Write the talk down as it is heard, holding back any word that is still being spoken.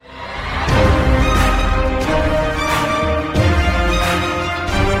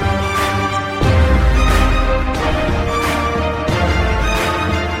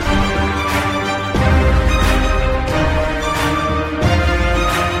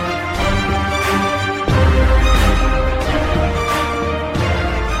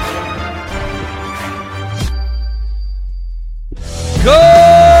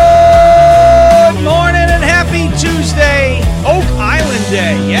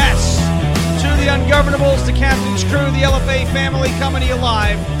Ungovernables, the Captain's Crew, the LFA family coming to you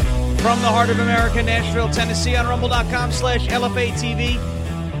live from the heart of America, Nashville, Tennessee, on rumble.com/LFA TV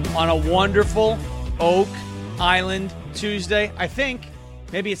on a wonderful Oak Island Tuesday. I think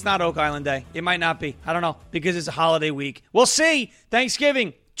maybe it's not Oak Island Day. It might not be. I don't know, because it's a holiday week. We'll see.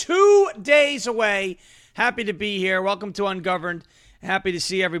 Thanksgiving, 2 days away. Happy to be here. Welcome to Ungoverned. Happy to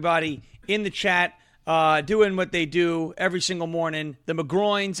see everybody in the chat. Doing what they do every single morning. The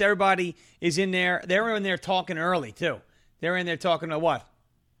McGroins, everybody is in there. They're in there talking early, too. They're in there talking to what?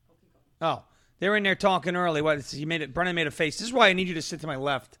 Oh, they're in there talking early. What? Brennan made a face. This is why I need you to sit to my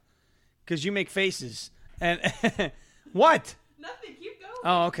left, because you make faces. And what? Nothing. Keep going.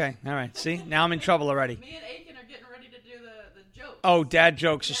 Oh, okay. All right. See? Now I'm in trouble already. Me and Aiken are getting ready to do the joke. Oh, dad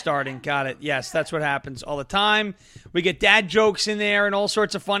jokes are starting. Got it. Yes, that's what happens all the time. We get dad jokes in there and all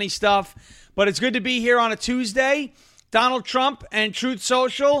sorts of funny stuff. But it's good to be here on a Tuesday. Donald Trump and Truth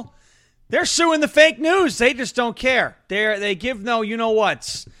Social, they're suing the fake news. They just don't care. They give no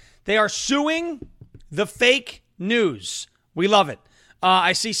you-know-whats. They are suing the fake news. We love it.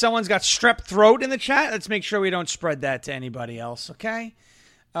 I see someone's got strep throat in the chat. Let's make sure we don't spread that to anybody else, okay?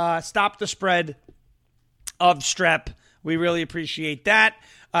 Stop the spread of strep. We really appreciate that,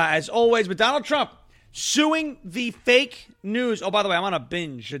 as always. But Donald Trump suing the fake news. Oh, by the way, I'm on a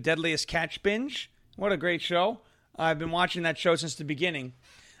binge, a Deadliest Catch binge. What a great show. I've been watching that show since the beginning,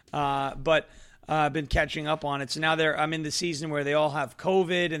 but I've been catching up on it. So now I'm in the season where they all have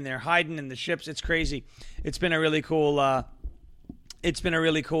COVID and they're hiding in the ships. It's crazy. It's been a really cool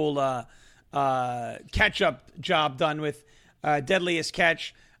catch-up job done with Deadliest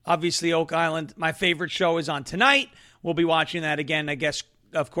Catch. Obviously, Oak Island, my favorite show, is on tonight. We'll be watching that again, I guess,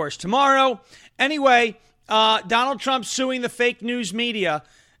 of course, tomorrow. Anyway, Donald Trump suing the fake news media.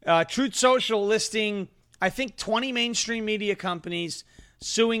 Truth Social listing, I think, 20 mainstream media companies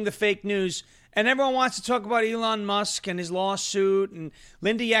suing the fake news. And everyone wants to talk about Elon Musk and his lawsuit and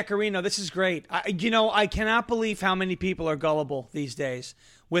Linda Yaccarino. This is great. I cannot believe how many people are gullible these days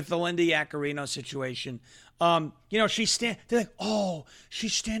with the Linda Yaccarino situation. They're like, oh,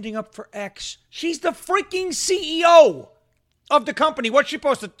 she's standing up for X. She's the freaking CEO of the company. What's she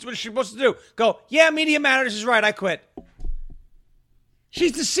supposed to do? Go, yeah, Media Matters is right, I quit.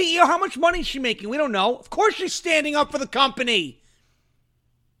 She's the CEO. How much money is she making? We don't know. Of course she's standing up for the company.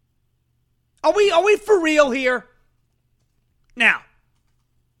 Are we for real here? Now,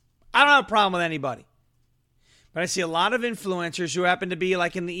 I don't have a problem with anybody. But I see a lot of influencers who happen to be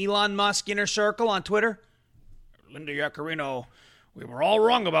like in the Elon Musk inner circle on Twitter. Linda Yaccarino, we were all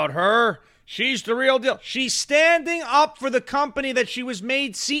wrong about her. She's the real deal. She's standing up for the company that she was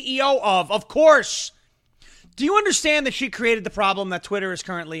made CEO of course. Do you understand that she created the problem that Twitter is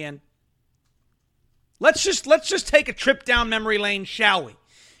currently in? Let's just take a trip down memory lane, shall we?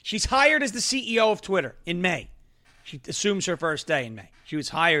 She's hired as the CEO of Twitter in May. She assumes her first day in May. She was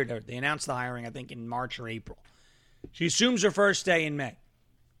hired, or they announced the hiring, I think, in March or April. She assumes her first day in May.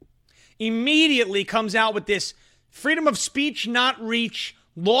 Immediately comes out with this freedom of speech, not reach,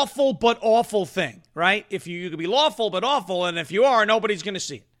 lawful but awful thing, right? If you could be lawful but awful, and if you are, nobody's going to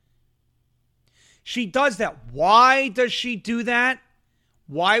see it. She does that. Why does she do that?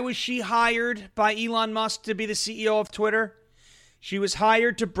 Why was she hired by Elon Musk to be the CEO of Twitter? She was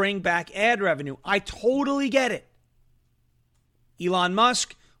hired to bring back ad revenue. I totally get it. Elon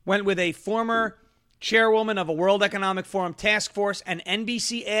Musk went with a former chairwoman of a World Economic Forum task force, an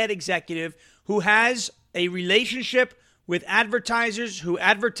NBC ad executive who has a relationship with advertisers who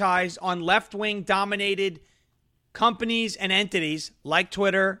advertise on left-wing dominated companies and entities like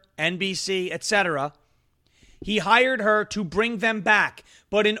Twitter, NBC, etc. He hired her to bring them back.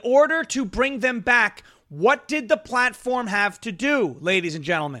 But in order to bring them back, what did the platform have to do, ladies and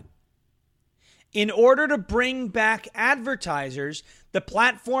gentlemen? In order to bring back advertisers, the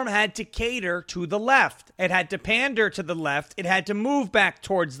platform had to cater to the left. It had to pander to the left. It had to move back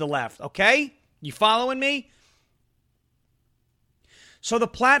towards the left, okay? You following me? So the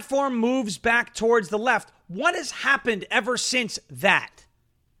platform moves back towards the left. What has happened ever since that?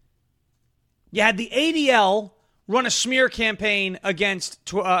 You had the ADL run a smear campaign against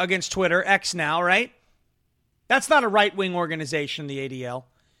Twitter, X now, right? That's not a right-wing organization, the ADL.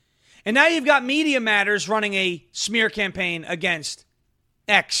 And now you've got Media Matters running a smear campaign against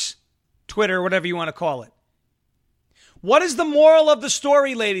X, Twitter, whatever you want to call it. What is the moral of the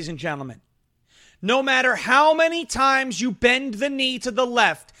story, ladies and gentlemen? No matter how many times you bend the knee to the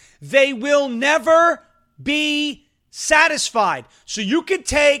left, they will never be satisfied. So you could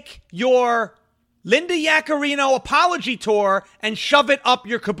take your Linda Yaccarino apology tour and shove it up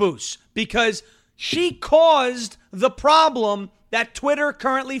your caboose because she caused the problem that Twitter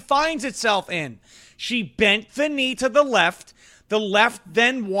currently finds itself in. She bent the knee to the left. The left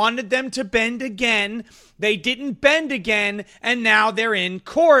then wanted them to bend again. They didn't bend again, and now they're in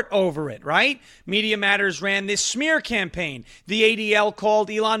court over it, right? Media Matters ran this smear campaign. The ADL called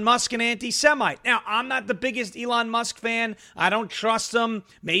Elon Musk an anti-Semite. Now, I'm not the biggest Elon Musk fan. I don't trust him.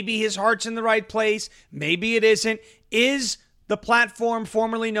 Maybe his heart's in the right place. Maybe it isn't. Is the platform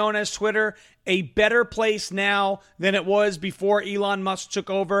formerly known as Twitter a better place now than it was before Elon Musk took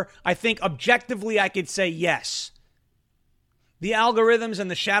over? I think objectively I could say yes. The algorithms and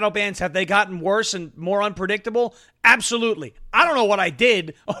the shadow bans, have they gotten worse and more unpredictable? Absolutely. I don't know what I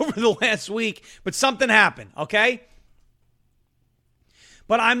did over the last week, but something happened, okay?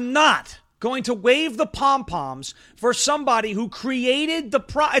 But I'm not going to wave the pom-poms for somebody who created the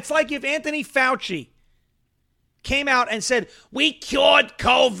It's like if Anthony Fauci came out and said, we cured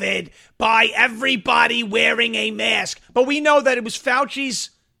COVID by everybody wearing a mask. But we know that it was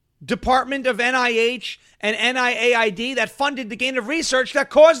Fauci's Department of NIH and NIAID that funded the gain of research that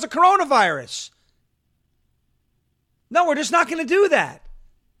caused the coronavirus. No, we're just not going to do that.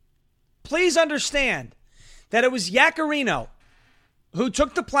 Please understand that it was Yaccarino who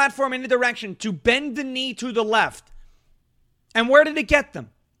took the platform in the direction to bend the knee to the left. And where did it get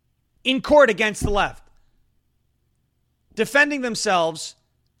them? In court against the left. Defending themselves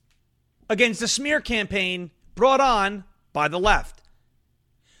against a smear campaign brought on by the left.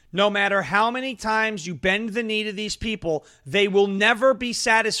 No matter how many times you bend the knee to these people, they will never be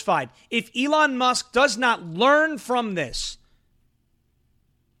satisfied. If Elon Musk does not learn from this,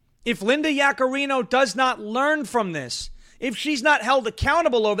 if Linda Yaccarino does not learn from this, if she's not held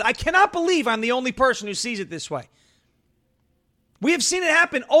accountable over it, I cannot believe I'm the only person who sees it this way. We have seen it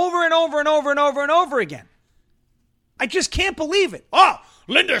happen over and over and over and over and over again. I just can't believe it. Oh,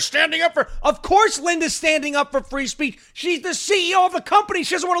 Linda's standing up for... Of course Linda's standing up for free speech. She's the CEO of the company.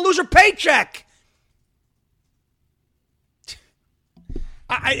 She doesn't want to lose her paycheck.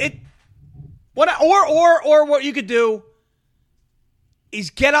 Or what you could do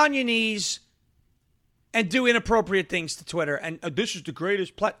is get on your knees and do inappropriate things to Twitter. And this is the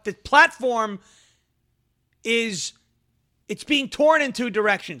greatest... The platform is... It's being torn in two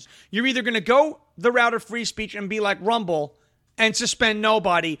directions. You're either going to go the route of free speech and be like Rumble and suspend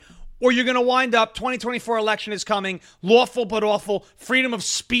nobody, or you're going to wind up, 2024 election is coming, lawful but awful, freedom of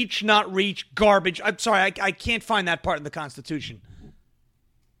speech not reach, garbage. I'm sorry, I can't find that part in the Constitution.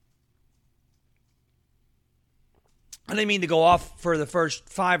 I didn't mean to go off for the first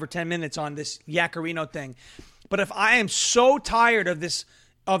 5 or 10 minutes on this Yaccarino thing, but if I am so tired of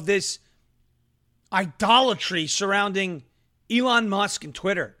this idolatry surrounding Elon Musk and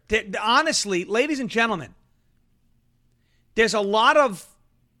Twitter. Honestly, ladies and gentlemen, there's a lot of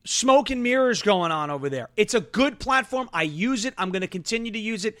smoke and mirrors going on over there. It's a good platform. I use it. I'm going to continue to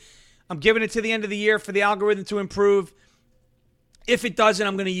use it. I'm giving it to the end of the year for the algorithm to improve. If it doesn't,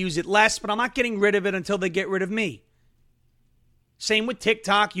 I'm going to use it less, but I'm not getting rid of it until they get rid of me. Same with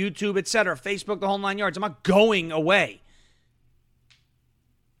TikTok, YouTube, etc., Facebook, the whole 9 yards. I'm not going away.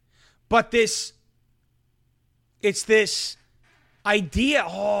 But it's this idea,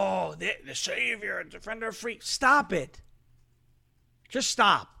 the savior, defender of free. Stop it. Just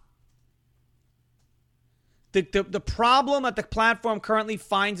stop. The problem that the platform currently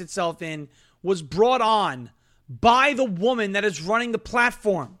finds itself in was brought on by the woman that is running the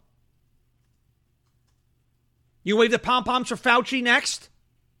platform. You wave the pom-poms for Fauci next?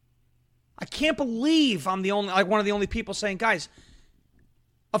 I can't believe I'm one of the only people saying, guys,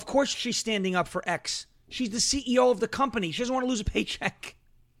 of course she's standing up for X. She's the CEO of the company. She doesn't want to lose a paycheck.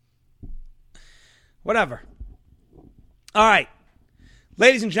 Whatever. All right.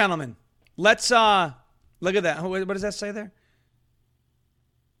 Ladies and gentlemen, let's look at that. What does that say there?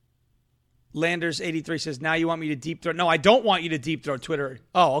 Landers83 says, now you want me to deep throat. No, I don't want you to deep throat Twitter.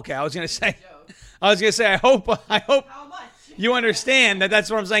 Oh, okay. I was going to say, I hope How much? you understand that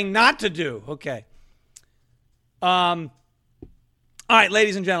that's what I'm saying not to do. Okay. All right,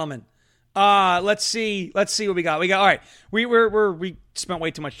 ladies and gentlemen. Let's see what we got. All right. We spent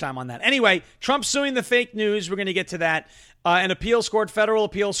way too much time on that. Anyway, Trump suing the fake news. We're going to get to that. An appeals court, federal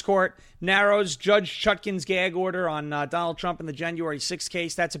appeals court, narrows Judge Chutkan's gag order on Donald Trump in the January 6th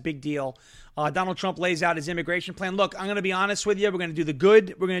case. That's a big deal. Donald Trump lays out his immigration plan. Look, I'm going to be honest with you. We're going to do the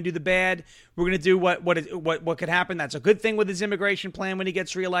good. We're going to do the bad. We're going to do what could happen. That's a good thing with his immigration plan when he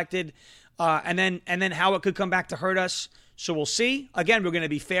gets reelected. And then how it could come back to hurt us. So we'll see. Again, we're going to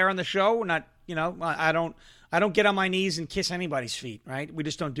be fair on the show. We're not, I don't get on my knees and kiss anybody's feet, right? We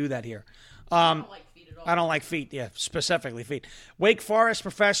just don't do that here. I don't like feet at all. I don't like feet, yeah, specifically feet. Wake Forest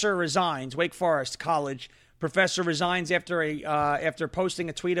professor resigns. Wake Forest College Professor resigns after posting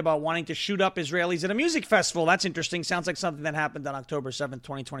a tweet about wanting to shoot up Israelis at a music festival. That's interesting. Sounds like something that happened on October 7th,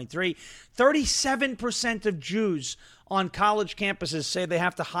 2023. 37% of Jews on college campuses say they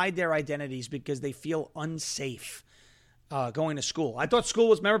have to hide their identities because they feel unsafe going to school. I thought school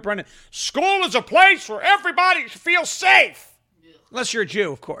was, remember, Brendan, school is a place where everybody feels safe. Unless you're a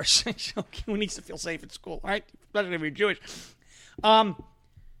Jew, of course. Who needs to feel safe at school, right? Especially if you're Jewish.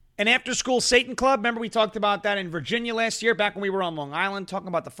 An after-school Satan club. Remember we talked about that in Virginia last year, back when we were on Long Island, talking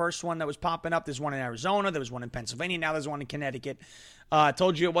about the first one that was popping up. There's one in Arizona. There was one in Pennsylvania. Now there's one in Connecticut.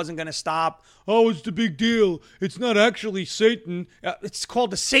 Told you it wasn't going to stop. Oh, it's the big deal. It's not actually Satan. It's called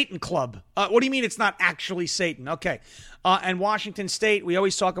the Satan Club. What do you mean it's not actually Satan? Okay. And Washington State, we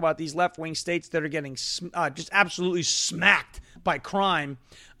always talk about these left-wing states that are getting just absolutely smacked by crime.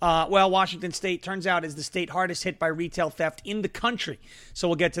 Well, Washington State turns out is the state hardest hit by retail theft in the country. So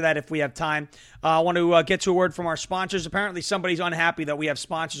we'll get to that if we have time. I want to get to a word from our sponsors. Apparently somebody's unhappy that we have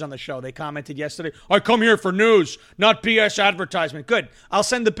sponsors on the show. They commented yesterday, I come here for news, not BS advertisement. Good. I'll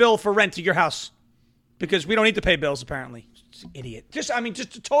send the bill for rent to your house because we don't need to pay bills, apparently. Idiot. Just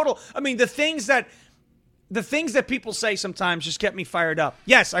a total, the things that people say sometimes just get me fired up.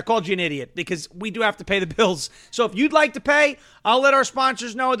 Yes, I called you an idiot because we do have to pay the bills. So if you'd like to pay, I'll let our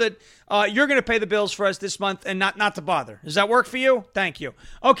sponsors know that you're going to pay the bills for us this month and not to bother. Does that work for you? Thank you.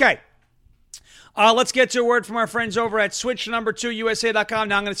 Okay. Let's get to a word from our friends over at switch2usa.com.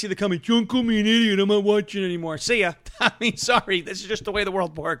 Now I'm going to see the comment. Don't call me an idiot. I'm not watching anymore. See ya. Sorry. This is just the way the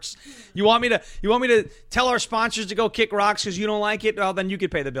world works. You want me to tell our sponsors to go kick rocks because you don't like it? Well, then you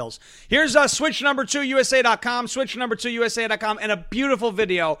could pay the bills. Here's switch2usa.com, switch2usa.com, and a beautiful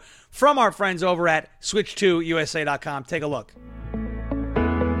video from our friends over at switch2usa.com. Take a look.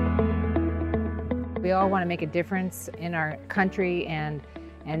 We all want to make a difference in our country and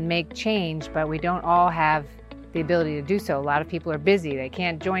make change, but we don't all have the ability to do so. A lot of people are busy. They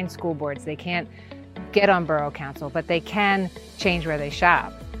can't join school boards. They can't get on borough council, but they can change where they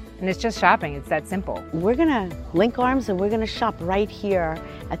shop. And it's just shopping. It's that simple. We're going to link arms and we're going to shop right here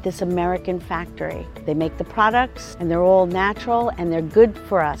at this American factory. They make the products and they're all natural and they're good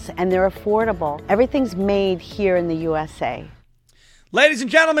for us and they're affordable. Everything's made here in the USA. Ladies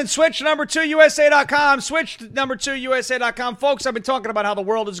and gentlemen, switch2usa.com, switch2usa.com. Folks, I've been talking about how the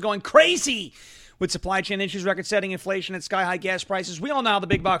world is going crazy with supply chain issues, record-setting inflation, and sky-high gas prices. We all know how the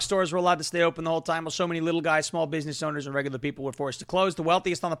big box stores were allowed to stay open the whole time while so many little guys, small business owners, and regular people were forced to close. The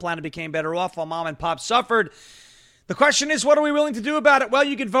wealthiest on the planet became better off while mom and pop suffered. The question is, what are we willing to do about it? Well,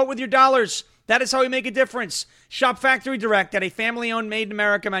 you can vote with your dollars. That is how we make a difference. Shop Factory Direct at a family-owned,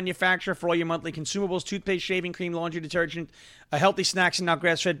 made-in-America manufacturer for all your monthly consumables, toothpaste, shaving cream, laundry detergent, healthy snacks, and now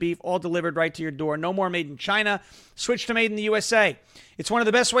grass-fed beef, all delivered right to your door. No more made in China. Switch to made in the USA. It's one of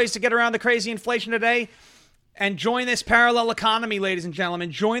the best ways to get around the crazy inflation today. And join this parallel economy, ladies and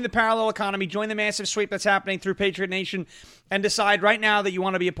gentlemen. Join the parallel economy. Join the massive sweep that's happening through Patriot Nation. And decide right now that you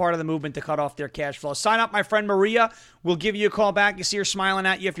want to be a part of the movement to cut off their cash flow. Sign up. My friend Maria will give you a call back. You see her smiling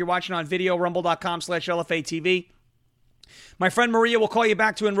at you if you're watching on video, rumble.com/LFATV. My friend Maria will call you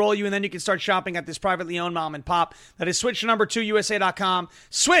back to enroll you, and then you can start shopping at this privately owned mom and pop. That is switch2usa.com.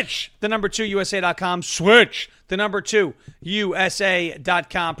 Switch 2usa.com. Switch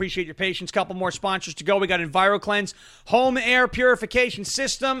 2usa.com. Appreciate your patience. Couple more sponsors to go. We got EnviroCleanse Home Air Purification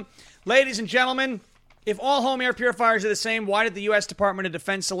System. Ladies and gentlemen, if all home air purifiers are the same, why did the U.S. Department of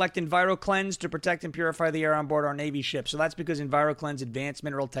Defense select EnviroCleanse to protect and purify the air on board our Navy ships? So that's because EnviroCleanse advanced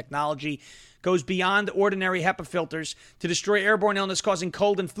mineral technology goes beyond ordinary HEPA filters to destroy airborne illness causing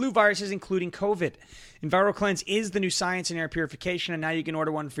cold and flu viruses, including COVID. EnviroCleanse is the new science in air purification, and now you can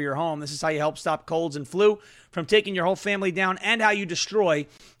order one for your home. This is how you help stop colds and flu from taking your whole family down, and how you destroy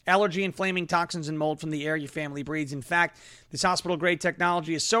allergy-inflaming toxins and mold from the air your family breathes. In fact, this hospital-grade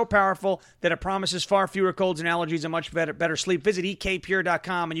technology is so powerful that it promises far fewer colds and allergies and much better sleep. Visit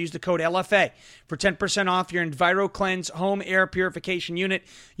ekpure.com and use the code LFA for 10% off your EnviroCleanse home air purification unit.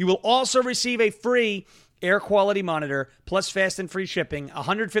 You will also receive a free air quality monitor plus fast and free shipping.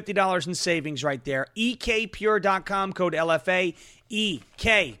 $150 in savings right there. ekpure.com, code LFA.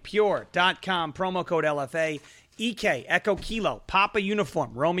 ekpure.com, promo code LFA. EK, Echo Kilo, Papa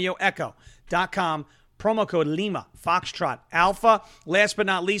Uniform, Romeo Echo.com, promo code Lima, Foxtrot, Alpha. Last but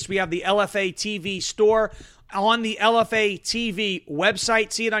not least, we have the LFA TV store on the LFA TV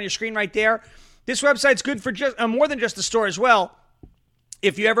website. See it on your screen right there. This website's good for just more than just the store as well.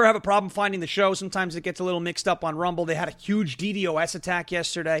 If you ever have a problem finding the show, sometimes it gets a little mixed up on Rumble. They had a huge DDoS attack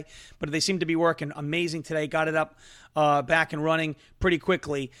yesterday, but they seem to be working amazing today. Got it up back and running pretty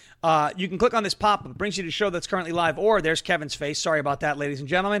quickly. You can click on this pop-up. It brings you to the show that's currently live, or there's Kevin's face. Sorry about that, ladies and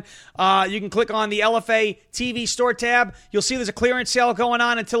gentlemen. You can click on the LFA TV store tab. You'll see there's a clearance sale going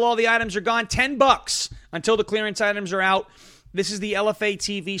on until all the items are gone. $10 until the clearance items are out. This is the LFA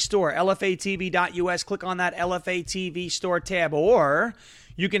TV store, lfatv.us. Click on that LFA TV store tab, or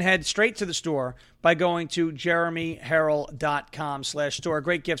you can head straight to the store by going to jeremyharrell.com/store.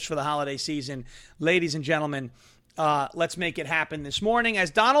 Great gifts for the holiday season. Ladies and gentlemen, let's make it happen this morning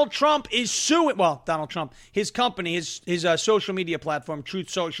as Donald Trump is suing, his company, his social media platform, Truth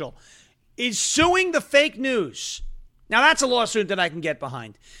Social, is suing the fake news. Now, that's a lawsuit that I can get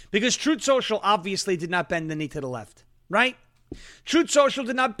behind because Truth Social obviously did not bend the knee to the left, right? Truth Social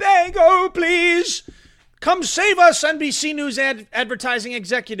did not beg, oh, please, come save us, NBC News advertising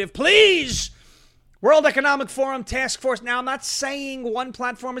executive, please. World Economic Forum Task Force. Now, I'm not saying one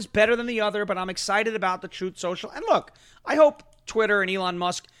platform is better than the other, but I'm excited about the Truth Social. And look, I hope Twitter and Elon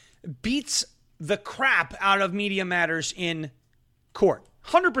Musk beats the crap out of Media Matters in court.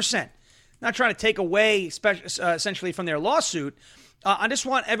 100%. Not trying to take away essentially from their lawsuit. I just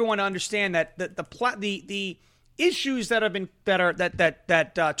want everyone to understand that the issues that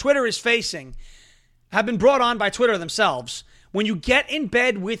Twitter is facing have been brought on by Twitter themselves. When you get in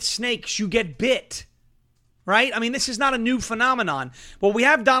bed with snakes, you get bit, right? I mean, this is not a new phenomenon. Well, we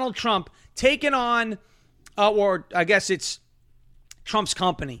have Donald Trump taking on, or I guess it's Trump's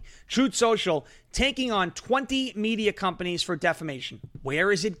company, Truth Social, taking on 20 media companies for defamation.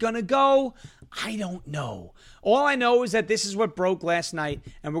 Where is it going to go? I don't know. All I know is that this is what broke last night,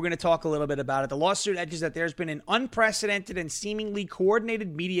 and we're going to talk a little bit about it. The lawsuit alleges that there's been an unprecedented and seemingly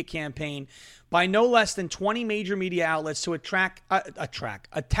coordinated media campaign by no less than 20 major media outlets to attack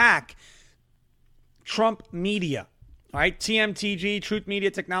Trump media. All right, TMTG, Truth Media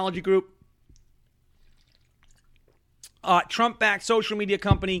Technology Group, Trump-backed social media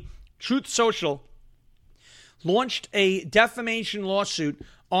company Truth Social launched a defamation lawsuit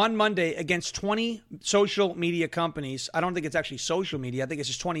on Monday against 20 social media companies. I don't think it's actually social media. I think it's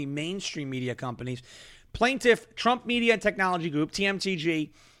just 20 mainstream media companies. Plaintiff Trump Media Technology Group,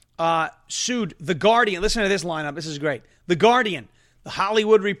 TMTG, sued The Guardian. Listen to this lineup. This is great. The Guardian, The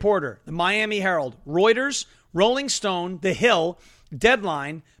Hollywood Reporter, The Miami Herald, Reuters, Rolling Stone, The Hill,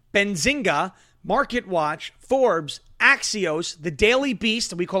 Deadline, Benzinga, Market Watch, Forbes, Axios, The Daily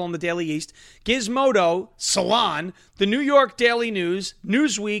Beast, we call them the Daily East, Gizmodo, Salon, The New York Daily News,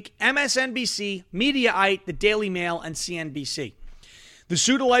 Newsweek, MSNBC, Mediaite, The Daily Mail, and CNBC. The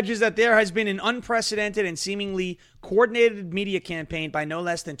suit alleges that there has been an unprecedented and seemingly coordinated media campaign by no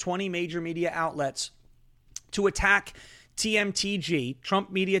less than 20 major media outlets to attack TMTG,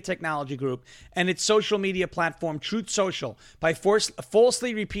 Trump Media Technology Group, and its social media platform Truth Social by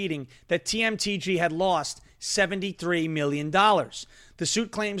falsely repeating that TMTG had lost $73 million. The suit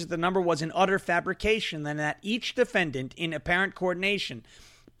claims that the number was an utter fabrication and that each defendant, in apparent coordination,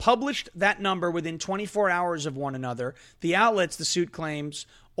 published that number within 24 hours of one another. The outlets, the suit claims,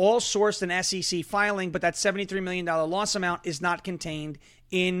 all sourced an SEC filing, but that $73 million loss amount is not contained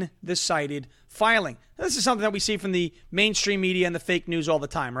in the cited filing. Now, this is something that we see from the mainstream media and the fake news all the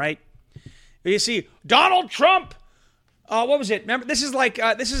time, right? You see Donald Trump. What was it? Remember, this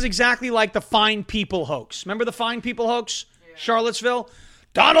is exactly like the Fine People hoax. Remember the Fine People hoax? Yeah. Charlottesville?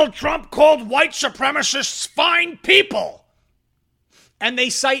 Donald Trump called white supremacists fine people. And they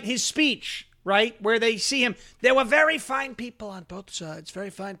cite his speech, right? Where they see him. There were very fine people on both sides. Very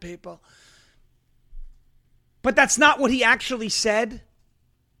fine people. But that's not what he actually said.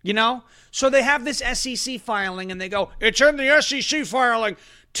 You know? So they have this SEC filing and they go, it's in the SEC filing.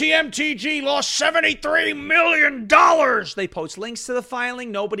 TMTG lost $73 million. They post links to the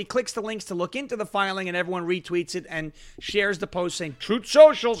filing. Nobody clicks the links to look into the filing, and everyone retweets it and shares the post saying, Truth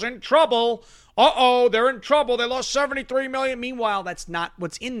Social's in trouble. Uh-oh, they're in trouble. They lost $73 million. Meanwhile, that's not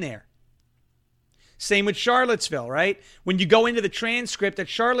what's in there. Same with Charlottesville, right? When you go into the transcript at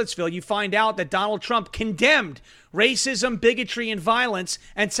Charlottesville, you find out that Donald Trump condemned racism, bigotry, and violence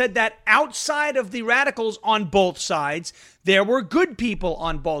and said that outside of the radicals on both sides, there were good people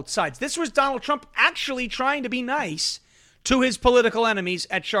on both sides. This was Donald Trump actually trying to be nice to his political enemies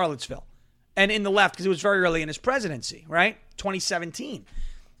at Charlottesville and in the left, because it was very early in his presidency, right? 2017.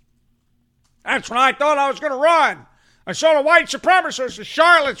 That's when I thought I was going to run. I saw the white supremacists in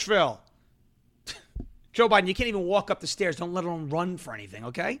Charlottesville. Joe Biden, you can't even walk up the stairs. Don't let alone run for anything,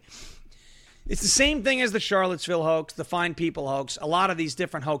 okay? It's the same thing as the Charlottesville hoax, the Fine People hoax. A lot of these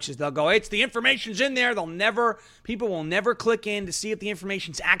different hoaxes, they'll go, it's the information's in there. People will never click in to see if the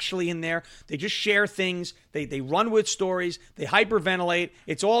information's actually in there. They just share things. They run with stories. They hyperventilate.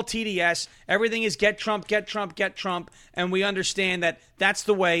 It's all TDS. Everything is get Trump, get Trump, get Trump. And we understand that that's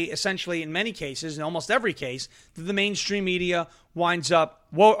the way, essentially, in many cases, in almost every case, that the mainstream media winds up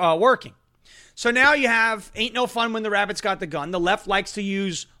working. So now you have ain't no fun when the rabbit's got the gun. The left likes to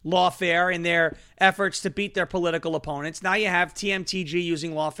use lawfare in their efforts to beat their political opponents. Now you have TMTG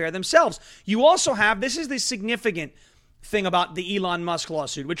using lawfare themselves. You also have, this is the significant thing about the Elon Musk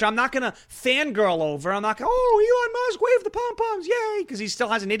lawsuit, which I'm not going to fangirl over. I'm not going, Elon Musk, wave the pom-poms, yay, because he still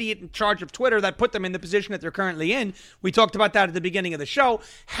has an idiot in charge of Twitter that put them in the position that they're currently in. We talked about that at the beginning of the show.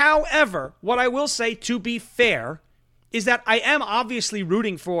 However, what I will say, to be fair, is that I am obviously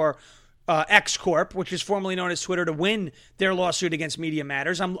rooting for X Corp, which is formerly known as Twitter, to win their lawsuit against Media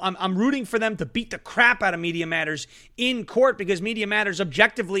Matters. I'm rooting for them to beat the crap out of Media Matters in court, because Media Matters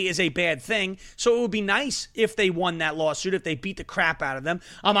objectively is a bad thing. So it would be nice if they won that lawsuit, if they beat the crap out of them.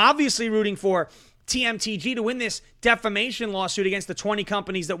 I'm obviously rooting for TMTG to win this defamation lawsuit against the 20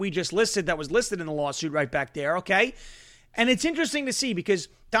 companies that we just listed, that was listed in the lawsuit right back there, okay? And it's interesting to see, because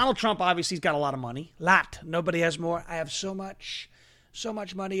Donald Trump obviously has got a lot of money. Nobody has more. I have so much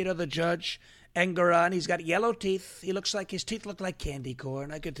money, the judge, Engeron. He's got yellow teeth. His teeth look like candy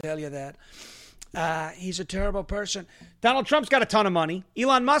corn. I could tell you that. He's a terrible person. Donald Trump's got a ton of money.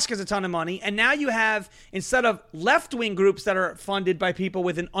 Elon Musk has a ton of money. And now you have, instead of left-wing groups that are funded by people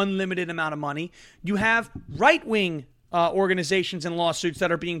with an unlimited amount of money, you have right-wing organizations and lawsuits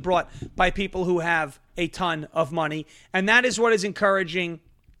that are being brought by people who have a ton of money. And that is what is encouraging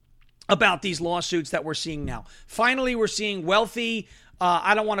about these lawsuits that we're seeing now. Finally, we're seeing wealthy,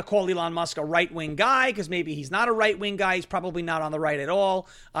 I don't want to call Elon Musk a right-wing guy, because maybe he's not a right-wing guy. He's probably not on the right at all.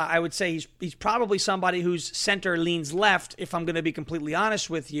 I would say he's probably somebody whose center leans left, if I'm going to be completely honest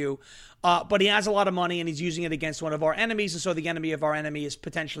with you. But he has a lot of money, and he's using it against one of our enemies, and so the enemy of our enemy is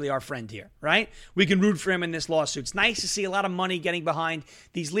potentially our friend here, right? We can root for him in this lawsuit. It's nice to see a lot of money getting behind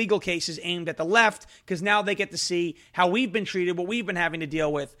these legal cases aimed at the left, because now they get to see how we've been treated, what we've been having to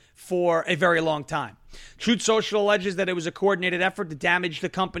deal with for a very long time. Truth Social alleges that it was a coordinated effort to damage the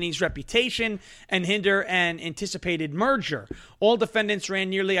company's reputation and hinder an anticipated merger. All defendants ran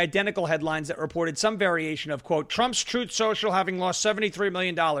nearly identical headlines that reported some variation of, quote, Trump's Truth Social having lost $73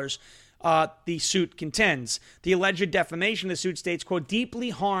 million. The suit contends. The alleged defamation of the suit states, quote, deeply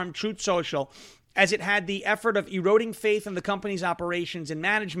harmed Truth Social as it had the effort of eroding faith in the company's operations and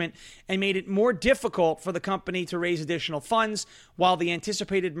management and made it more difficult for the company to raise additional funds while the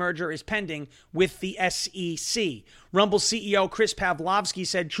anticipated merger is pending with the SEC. Rumble CEO Chris Pavlovsky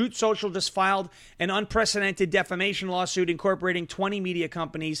said Truth Social just filed an unprecedented defamation lawsuit incorporating 20 media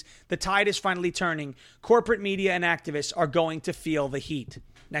companies. The tide is finally turning. Corporate media and activists are going to feel the heat.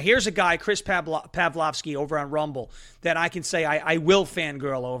 Now, here's a guy, Chris Pavlovsky, over on Rumble, that I can say I will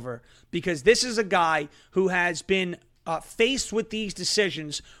fangirl over, because this is a guy who has been faced with these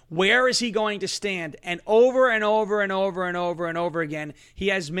decisions. Where is he going to stand? And over and over and over and over and over again, he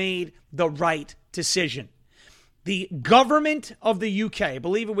has made the right decision. The government of the UK, I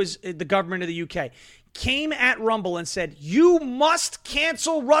believe it was the government of the UK, came at Rumble and said, you must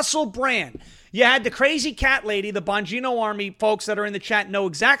cancel Russell Brand. You had the crazy cat lady, the Bongino Army folks that are in the chat know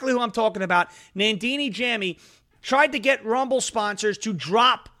exactly who I'm talking about. Nandini Jammy tried to get Rumble sponsors to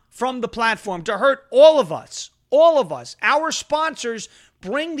drop from the platform to hurt all of us. All of us. Our sponsors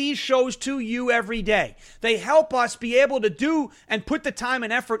bring these shows to you every day. They help us be able to do and put the time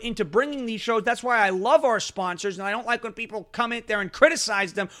and effort into bringing these shows. That's why I love our sponsors, and I don't like when people come in there and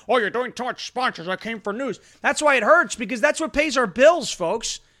criticize them. Oh, you're doing too much sponsors. I came for news. That's why it hurts, because that's what pays our bills,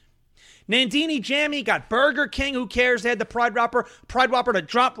 folks. Nandini Jammy got Burger King. Who cares? They had the Pride Whopper to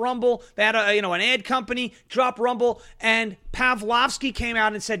drop Rumble. They had an ad company drop Rumble, and Pavlovsky came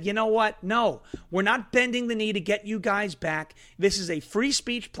out and said, you know what? No, we're not bending the knee to get you guys back. This is a free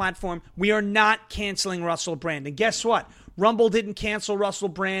speech platform. We are not canceling Russell Brand. And guess what? Rumble didn't cancel Russell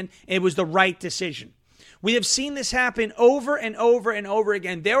Brand. It was the right decision. We have seen this happen over and over and over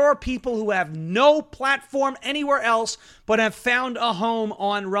again. There are people who have no platform anywhere else but have found a home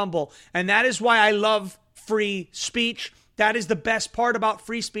on Rumble. And that is why I love free speech. That is the best part about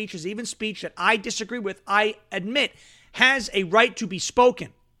free speech, is even speech that I disagree with, I admit, has a right to be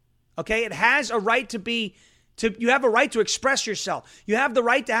spoken. Okay? It has a right to be... You have a right to express yourself. You have the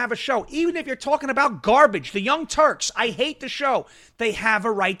right to have a show. Even if you're talking about garbage, the Young Turks, I hate the show. They have a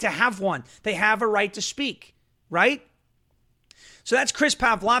right to have one. They have a right to speak, right? So that's Chris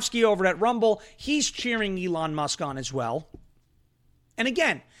Pavlovsky over at Rumble. He's cheering Elon Musk on as well. And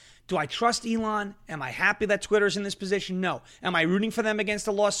again, Do I trust Elon? Am I happy that Twitter's in this position? No. Am I rooting for them against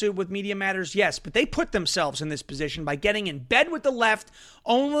a lawsuit with Media Matters? Yes. But they put themselves in this position by getting in bed with the left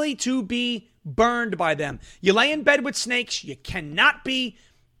only to be burned by them. You lay in bed with snakes, you cannot be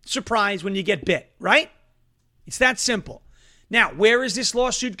surprised when you get bit, right? It's that simple. Now, where is this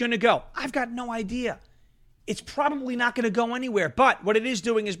lawsuit going to go? I've got no idea. It's probably not going to go anywhere. But what it is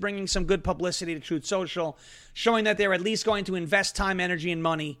doing is bringing some good publicity to Truth Social, showing that they're at least going to invest time, energy, and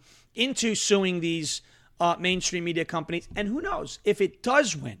money into suing these mainstream media companies. And who knows, if it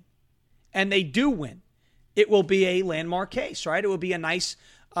does win, and they do win, it will be a landmark case, right? It will be a nice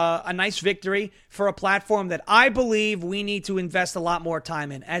victory for a platform that I believe we need to invest a lot more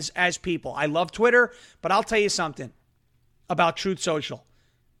time in as people. I love Twitter, but I'll tell you something about Truth Social.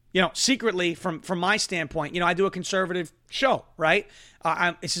 Secretly, from my standpoint, I do a conservative show, right?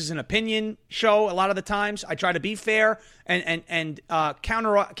 This is an opinion show a lot of the times. I try to be fair and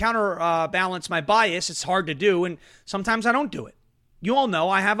counterbalance my bias. It's hard to do, and sometimes I don't do it. You all know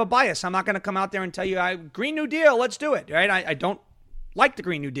I have a bias. I'm not going to come out there and tell you, Green New Deal, let's do it, right? I don't like the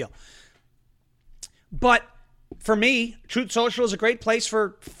Green New Deal. But for me, Truth Social is a great place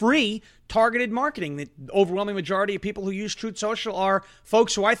for free targeted marketing. The overwhelming majority of people who use Truth Social are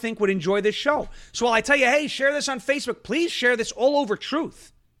folks who I think would enjoy this show. So while I tell you, hey, share this on Facebook, please share this all over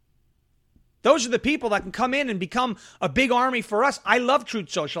Truth. Those are the people that can come in and become a big army for us. I love Truth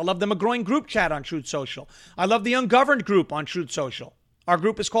Social. I love the McGroin group chat on Truth Social. I love the Ungoverned group on Truth Social. Our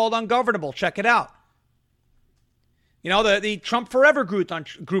group is called Ungovernable. Check it out. The Trump Forever group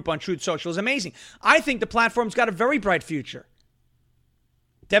on Truth Social is amazing. I think the platform's got a very bright future.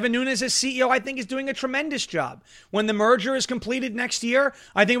 Devin Nunes as CEO, I think, is doing a tremendous job. When the merger is completed next year,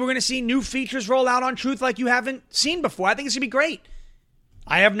 I think we're going to see new features roll out on Truth like you haven't seen before. I think it's going to be great.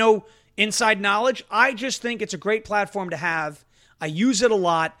 I have no inside knowledge. I just think it's a great platform to have. I use it a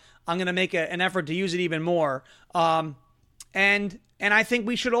lot. I'm going to make an effort to use it even more. And I think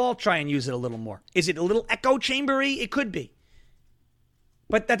we should all try and use it a little more. Is it a little echo chambery? It could be.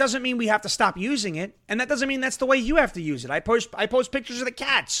 But that doesn't mean we have to stop using it. And that doesn't mean that's the way you have to use it. I post pictures of the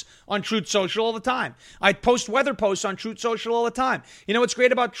cats on Truth Social all the time. I post weather posts on Truth Social all the time. What's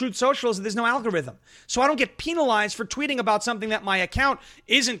great about Truth Social is that there's no algorithm. So I don't get penalized for tweeting about something that my account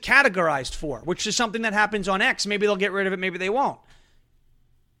isn't categorized for, which is something that happens on X. Maybe they'll get rid of it. Maybe they won't.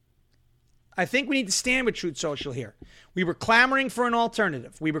 I think we need to stand with Truth Social here. We were clamoring for an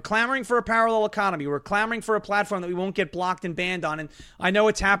alternative. We were clamoring for a parallel economy. We were clamoring for a platform that we won't get blocked and banned on. And I know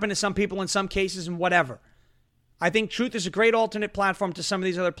it's happened to some people in some cases and whatever. I think Truth is a great alternate platform to some of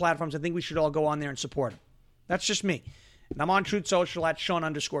these other platforms. I think we should all go on there and support them. That's just me. And I'm on Truth Social at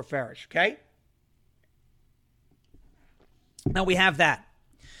Sean_Farish, okay? Now we have that.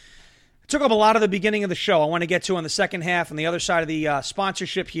 I took up a lot of the beginning of the show. I want to get to on the second half on the other side of the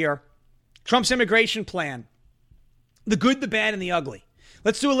sponsorship here. Trump's immigration plan. The good, the bad, and the ugly.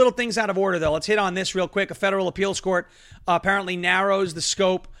 Let's do a little things out of order, though. Let's hit on this real quick. A federal appeals court apparently narrows the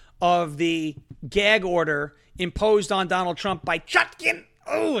scope of the gag order imposed on Donald Trump by Chutkin.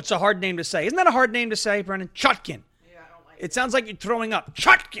 Oh, it's a hard name to say. Isn't that a hard name to say, Brennan? Chutkin. Yeah, I don't like it. It sounds like you're throwing up.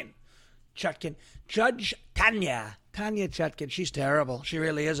 Chutkin. Judge Tanya Chutkin. She's terrible. She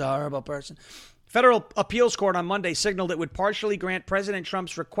really is a horrible person. Federal appeals court on Monday signaled it would partially grant President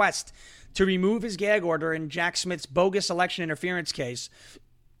Trump's request to remove his gag order in Jack Smith's bogus election interference case.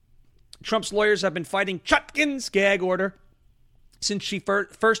 Trump's lawyers have been fighting Chutkin's gag order since she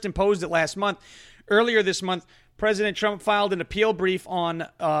first imposed it last month. Earlier this month, President Trump filed an appeal brief on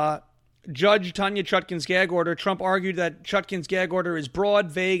Judge Tanya Chutkin's gag order. Trump argued that Chutkin's gag order is broad,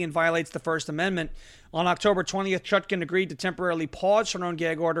 vague, and violates the First Amendment. On October 20th, Chutkin agreed to temporarily pause her own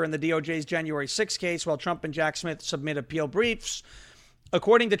gag order in the DOJ's January 6 case while Trump and Jack Smith submit appeal briefs.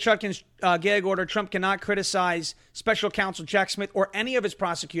 According to Chutkin's gag order, Trump cannot criticize special counsel Jack Smith or any of his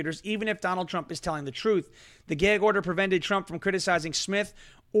prosecutors, even if Donald Trump is telling the truth. The gag order prevented Trump from criticizing Smith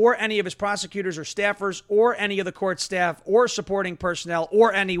or any of his prosecutors or staffers or any of the court staff or supporting personnel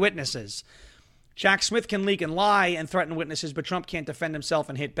or any witnesses. Jack Smith can leak and lie and threaten witnesses, but Trump can't defend himself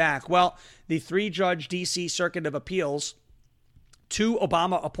and hit back. Well, the three-judge D.C. Circuit of Appeals, 2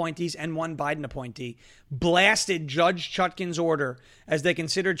 Obama appointees and 1 Biden appointee, blasted Judge Chutkin's order as they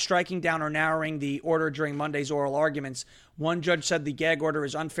considered striking down or narrowing the order during Monday's oral arguments. One judge said the gag order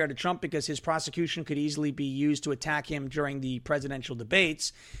is unfair to Trump because his prosecution could easily be used to attack him during the presidential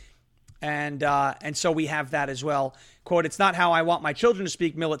debates. And so we have that as well. Quote, "It's not how I want my children to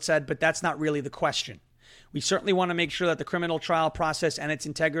speak," Millett said, "but that's not really the question. We certainly want to make sure that the criminal trial process and its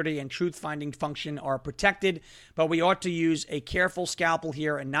integrity and truth-finding function are protected, but we ought to use a careful scalpel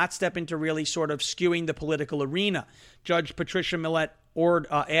here and not step into really sort of skewing the political arena." Judge Patricia Millett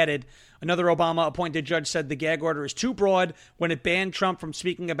added, another Obama-appointed judge said the gag order is too broad when it banned Trump from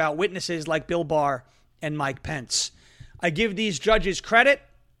speaking about witnesses like Bill Barr and Mike Pence. I give these judges credit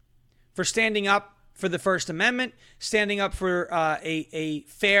for standing up for the First Amendment, standing up for a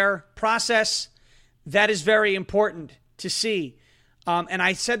fair process. That is very important to see. And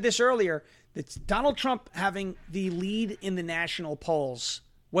I said this earlier, that Donald Trump having the lead in the national polls,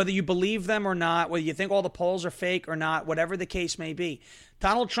 whether you believe them or not, whether you think all the polls are fake or not, whatever the case may be,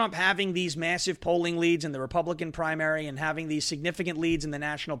 Donald Trump having these massive polling leads in the Republican primary and having these significant leads in the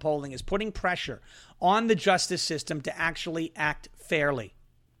national polling is putting pressure on the justice system to actually act fairly.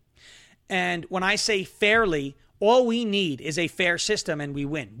 And when I say fairly, all we need is a fair system and we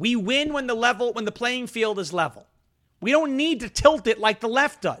win. We win when the playing field is level. We don't need to tilt it like the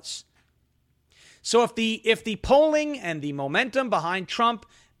left does. So if the polling and the momentum behind Trump,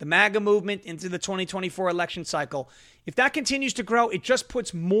 the MAGA movement into the 2024 election cycle, if that continues to grow, it just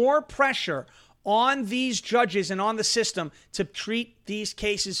puts more pressure on these judges and on the system to treat these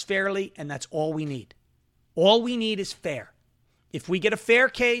cases fairly, and that's all we need. All we need is fair. If we get a fair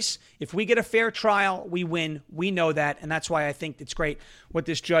case, if we get a fair trial, we win. We know that, and that's why I think it's great what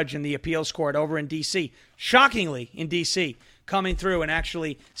this judge in the appeals court over in D.C., shockingly in D.C., coming through and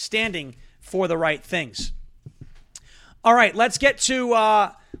actually standing for the right things. All right, let's get to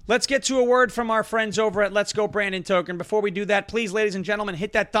a word from our friends over at Let's Go Brandon Token. Before we do that, please, ladies and gentlemen,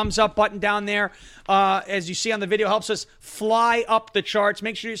 hit that thumbs up button down there. As you see on the video, helps us fly up the charts.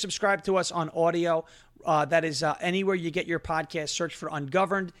 Make sure you subscribe to us on audio. That is anywhere you get your podcast. Search for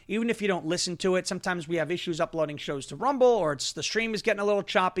Ungoverned. Even if you don't listen to it, sometimes we have issues uploading shows to Rumble, or the stream is getting a little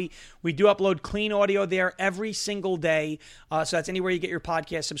choppy. We do upload clean audio there every single day. So that's anywhere you get your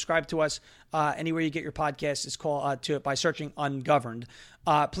podcast. Subscribe to us. Anywhere you get your podcast is called to it by searching Ungoverned.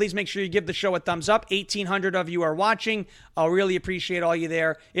 Please make sure you give the show a thumbs up. 1,800 of you are watching. I'll really appreciate all you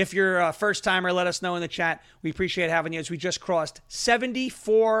there. If you're a first timer, let us know in the chat. We appreciate having you as we just crossed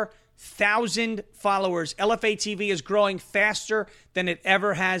 74,000 followers. LFA TV is growing faster than it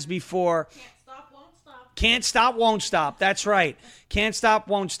ever has before. Can't stop, won't stop. That's right. Can't stop,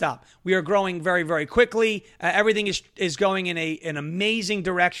 won't stop. We are growing very, very quickly. Everything is going in an amazing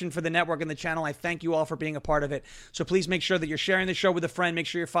direction for the network and the channel. I thank you all for being a part of it. So please make sure that you're sharing the show with a friend. Make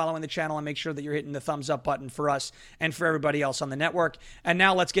sure you're following the channel and make sure that you're hitting the thumbs up button for us and for everybody else on the network. And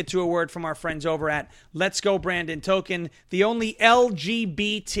now let's get to a word from our friends over at Let's Go Brandon Token, the only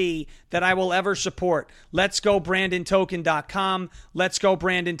LGBT that I will ever support. Let's go BrandonToken.com. Let's go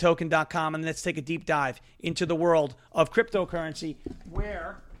BrandonToken.com. And let's take a deep dive into the world of cryptocurrency,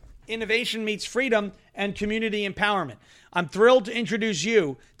 where innovation meets freedom and community empowerment. I'm thrilled to introduce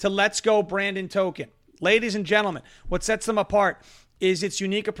you to Let's Go Brandon Token. Ladies and gentlemen, what sets them apart is its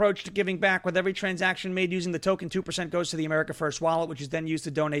unique approach to giving back. With every transaction made using the token, 2% goes to the America First wallet, which is then used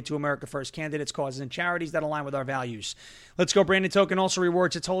to donate to America First candidates, causes, and charities that align with our values. Let's Go Brandon Token also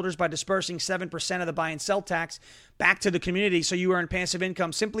rewards its holders by dispersing 7% of the buy and sell tax back to the community, so you earn passive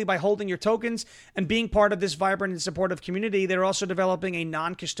income simply by holding your tokens and being part of this vibrant and supportive community. They're also developing a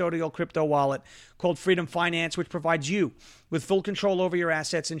non-custodial crypto wallet called Freedom Finance, which provides you with full control over your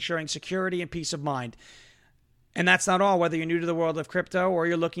assets, ensuring security and peace of mind. And that's not all. Whether you're new to the world of crypto or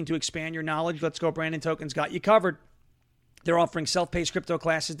you're looking to expand your knowledge, Let's Go Brandon Token's got you covered. They're offering self-paced crypto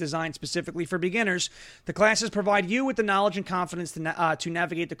classes designed specifically for beginners. The classes provide you with the knowledge and confidence to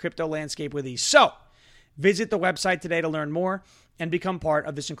navigate the crypto landscape with ease. So, visit the website today to learn more and become part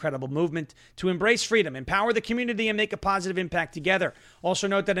of this incredible movement to embrace freedom, empower the community, and make a positive impact together. Also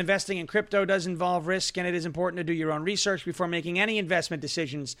note that investing in crypto does involve risk, and it is important to do your own research before making any investment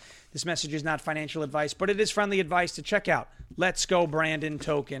decisions. This message is not financial advice, but it is friendly advice to check out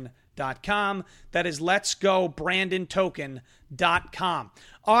letsgobrandontoken.com. That is letsgobrandontoken.com.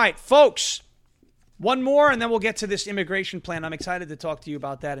 All right, folks. One more, and then we'll get to this immigration plan. I'm excited to talk to you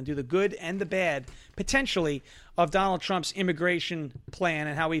about that and do the good and the bad, potentially, of Donald Trump's immigration plan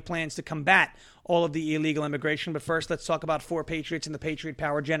and how he plans to combat all of the illegal immigration. But first, let's talk about 4 Patriots and the Patriot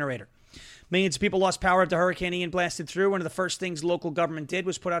Power Generator. Millions of people lost power after Hurricane Ian blasted through. One of the first things local government did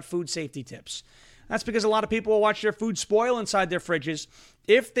was put out food safety tips. That's because a lot of people will watch their food spoil inside their fridges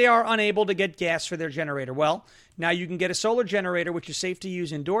if they are unable to get gas for their generator. Well, now you can get a solar generator, which is safe to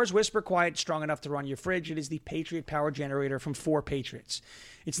use indoors, whisper quiet, strong enough to run your fridge. It is the Patriot Power Generator from 4 Patriots.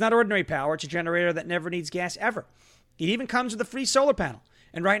 It's not ordinary power. It's a generator that never needs gas ever. It even comes with a free solar panel.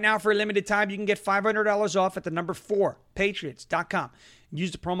 And right now, for a limited time, you can get $500 off at the number 4patriots.com.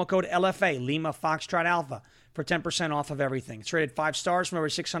 Use the promo code LFA, Lima Foxtrot Alpha, for 10% off of everything. It's rated 5 stars from over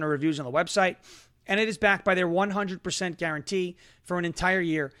 600 reviews on the website. And it is backed by their 100% guarantee for an entire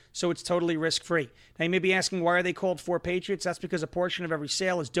year, so it's totally risk-free. Now, you may be asking, why are they called 4 Patriots? That's because a portion of every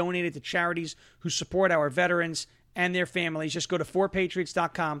sale is donated to charities who support our veterans and their families. Just go to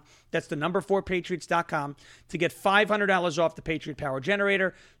 4patriots.com. That's the number 4patriots.com to get $500 off the Patriot Power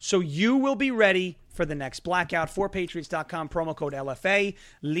Generator, so you will be ready for the next blackout. 4patriots.com, promo code LFA,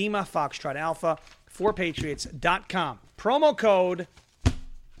 Lima Foxtrot Alpha, 4patriots.com, promo code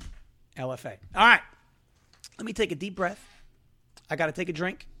LFA. All right, let me take a deep breath. I got to take a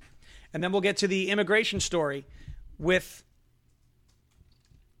drink, and then we'll get to the immigration story with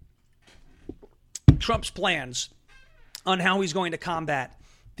Trump's plans on how he's going to combat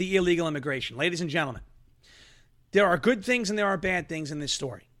the illegal immigration. Ladies and gentlemen, there are good things and there are bad things in this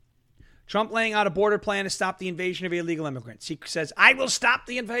story. Trump laying out a border plan to stop the invasion of illegal immigrants. He says, I will stop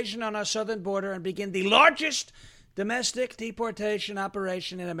the invasion on our southern border and begin the largest domestic deportation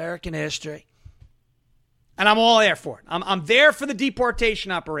operation in American history. And I'm all there for it. I'm there for the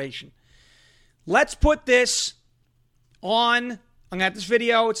deportation operation. Let's put this on. I'm going to have this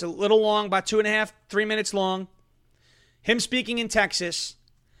video. It's a little long, about 2.5, 3 minutes long. Him speaking in Texas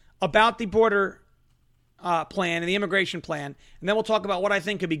about the border plan and the immigration plan. And then we'll talk about what I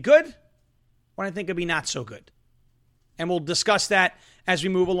think could be good, what I think could be not so good. And we'll discuss that as we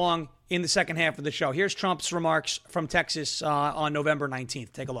move along in the second half of the show. Here's Trump's remarks from Texas on November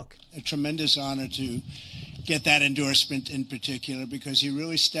 19th. Take a look. A tremendous honor to get that endorsement in particular, because he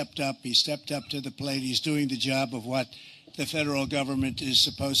really stepped up. He stepped up to the plate. He's doing the job of what the federal government is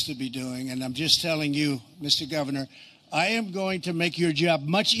supposed to be doing. And I'm just telling you, Mr. Governor, I am going to make your job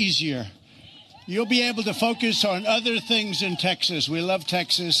much easier. You'll be able to focus on other things in Texas. We love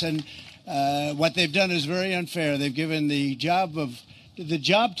Texas, and what they've done is very unfair. They've given the job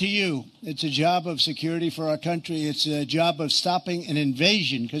to you. It's a job of security for our country. It's a job of stopping an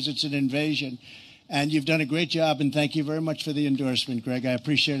invasion, because it's an invasion. And you've done a great job, and thank you very much for the endorsement, Greg. I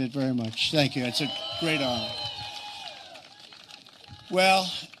appreciate it very much. Thank you. It's a great honor. Well,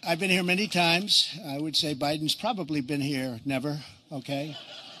 I've been here many times. I would say Biden's probably been here never, okay?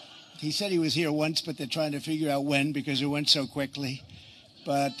 He said he was here once, but they're trying to figure out when, because it went so quickly.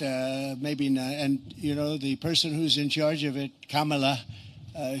 But maybe not. And, you know, the person who's in charge of it, Kamala,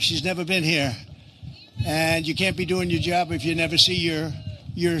 she's never been here. And you can't be doing your job if you never see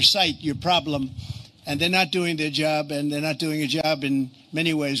your site, your problem. And they're not doing their job, and they're not doing a job in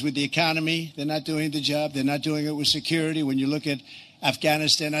many ways with the economy. They're not doing the job. They're not doing it with security. When you look at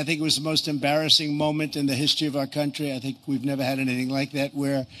Afghanistan, I think it was the most embarrassing moment in the history of our country. I think we've never had anything like that,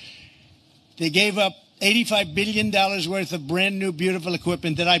 where they gave up $85 billion worth of brand new, beautiful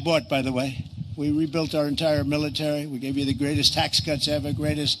equipment that I bought, by the way. We rebuilt our entire military. We gave you the greatest tax cuts ever,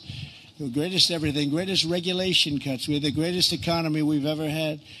 greatest everything, greatest regulation cuts. We had the greatest economy we've ever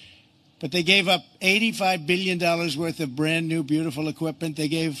had. But they gave up $85 billion worth of brand new, beautiful equipment. They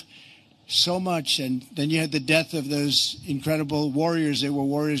gave so much. And then you had the death of those incredible warriors. They were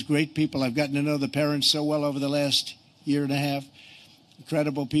warriors, great people. I've gotten to know the parents so well over the last year and a half.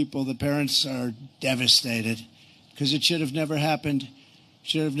 Incredible people. The parents are devastated because it should have never happened.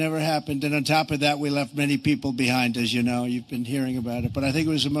 Should have never happened. And on top of that, we left many people behind, as you know. You've been hearing about it. But I think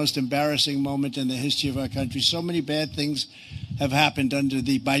it was the most embarrassing moment in the history of our country. So many bad things have happened under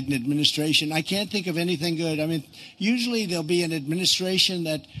the Biden administration. I can't think of anything good. I mean, usually there'll be an administration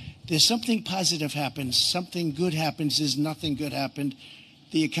that there's something positive happens, something good happens. There's nothing good happened.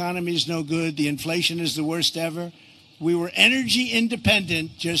 The economy is no good. The inflation is the worst ever. We were energy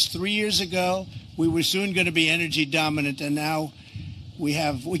independent just 3 years ago. We were soon going to be energy dominant, and now we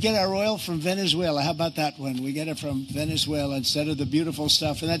get our oil from Venezuela. How about that one? We get it from Venezuela instead of the beautiful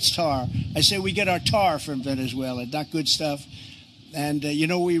stuff, and that's tar. I say we get our tar from Venezuela, not good stuff. And,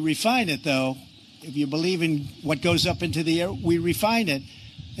 we refine it, though. If you believe in what goes up into the air, we refine it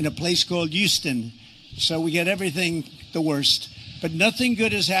in a place called Houston. So we get everything the worst. But nothing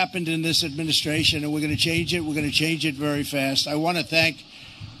good has happened in this administration, and we're going to change it. We're going to change it very fast. I want to thank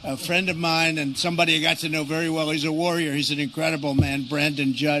a friend of mine and somebody I got to know very well. He's a warrior. He's an incredible man,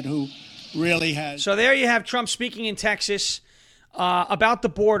 Brandon Judd, who really has. So there you have Trump speaking in Texas about the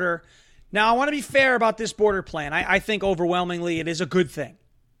border. Now, I want to be fair about this border plan. I think overwhelmingly it is a good thing.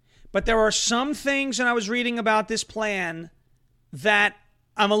 But there are some things when I was reading about this plan that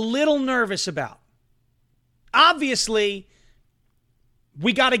I'm a little nervous about. Obviously,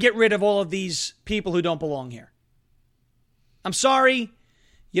 we got to get rid of all of these people who don't belong here. I'm sorry.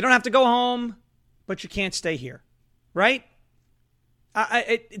 You don't have to go home, but you can't stay here, right?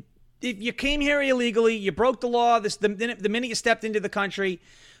 If you came here illegally, you broke the law the minute you stepped into the country.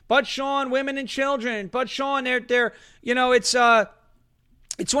 But Sean, women and children. But Sean, it's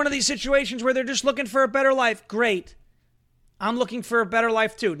It's one of these situations where they're just looking for a better life. Great. I'm looking for a better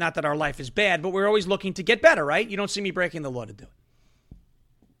life too. Not that our life is bad, but we're always looking to get better, right? You don't see me breaking the law to do it.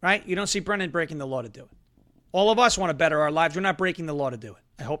 Right? You don't see Brennan breaking the law to do it. All of us want to better our lives. We're not breaking the law to do it.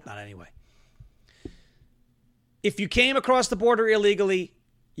 I hope not anyway. If you came across the border illegally,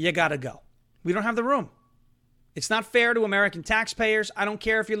 you got to go. We don't have the room. It's not fair to American taxpayers. I don't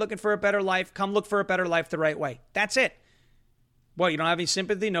care if you're looking for a better life. Come look for a better life the right way. That's it. What, you don't have any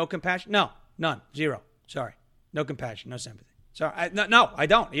sympathy? No compassion? No, none. Zero. Sorry. No compassion. No sympathy. Sorry. No, I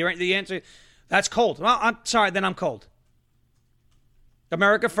don't. The answer, that's cold. Well, I'm sorry. Then I'm cold.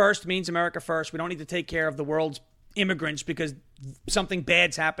 America first means America first. We don't need to take care of the world's immigrants because something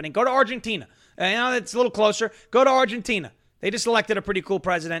bad's happening. Go to Argentina. It's a little closer. Go to Argentina. They just elected a pretty cool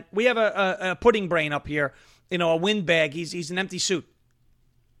president. We have a pudding brain up here, a windbag. He's an empty suit.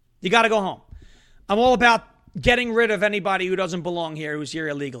 You got to go home. I'm all about getting rid of anybody who doesn't belong here, who's here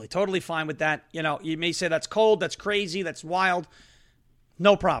illegally. Totally fine with that. You may say that's cold, that's crazy, that's wild.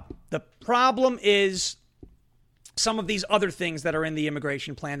 No problem. The problem is some of these other things that are in the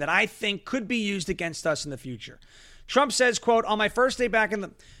immigration plan that I think could be used against us in the future. Trump says, quote, on my first day back in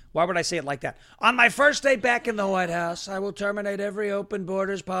the... Why would I say it like that? On my first day back in the White House, I will terminate every open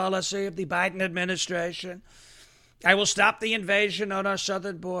borders policy of the Biden administration. I will stop the invasion on our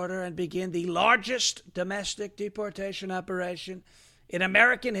southern border and begin the largest domestic deportation operation in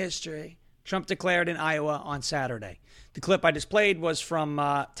American history, Trump declared in Iowa on Saturday. The clip I just played was from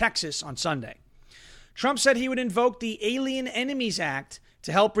Texas on Sunday. Trump said he would invoke the Alien Enemies Act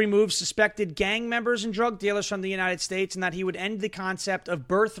to help remove suspected gang members and drug dealers from the United States, and that he would end the concept of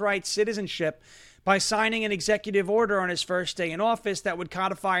birthright citizenship by signing an executive order on his first day in office that would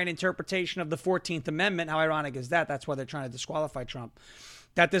codify an interpretation of the 14th Amendment. How ironic is that? That's why they're trying to disqualify Trump.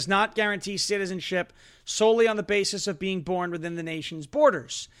 That does not guarantee citizenship solely on the basis of being born within the nation's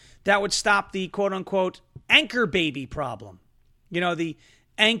borders. That would stop the quote-unquote anchor baby problem. The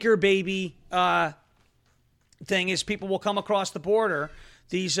anchor baby thing is people will come across the border.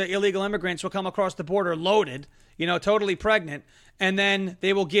 These illegal immigrants will come across the border loaded, totally pregnant, and then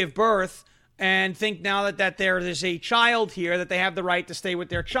they will give birth and think now that there is a child here, that they have the right to stay with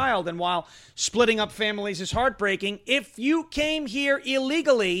their child. And while splitting up families is heartbreaking, if you came here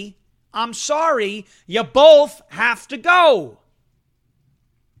illegally, I'm sorry, you both have to go.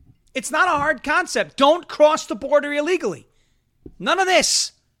 It's not a hard concept. Don't cross the border illegally. None of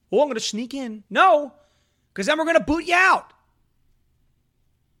this. Oh, I'm going to sneak in. No, because then we're going to boot you out.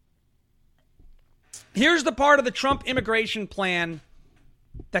 Here's the part of the Trump immigration plan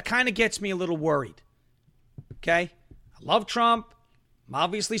that kind of gets me a little worried. Okay? I love Trump. I'm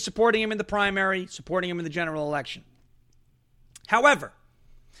obviously supporting him in the primary, supporting him in the general election. However,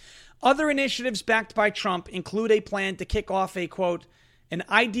 other initiatives backed by Trump include a plan to kick off a, quote, an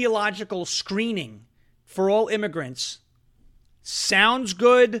ideological screening for all immigrants. Sounds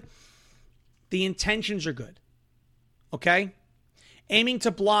good. The intentions are good. Okay? Aiming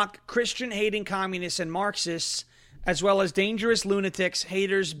to block Christian-hating communists and Marxists, as well as dangerous lunatics,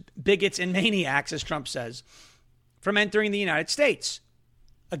 haters, bigots, and maniacs, as Trump says, from entering the United States.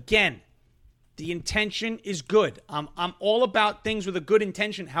 Again, the intention is good. I'm all about things with a good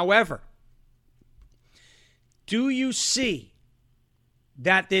intention. However, do you see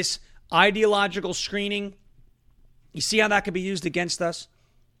that this ideological screening, you see how that could be used against us?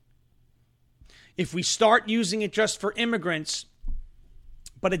 If we start using it just for immigrants,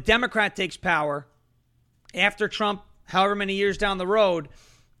 but a Democrat takes power after Trump, however many years down the road,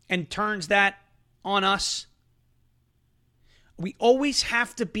 and turns that on us, we always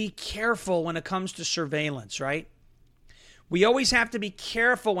have to be careful when it comes to surveillance, right? We always have to be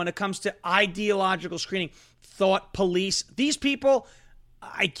careful when it comes to ideological screening, thought police. These people,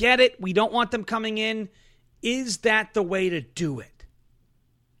 I get it. We don't want them coming in. Is that the way to do it?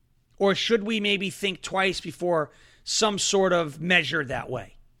 Or should we maybe think twice before some sort of measure that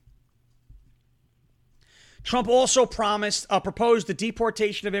way? Trump also proposed the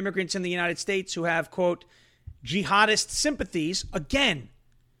deportation of immigrants in the United States who have, quote, jihadist sympathies. Again,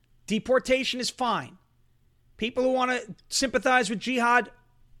 deportation is fine. People who want to sympathize with jihad,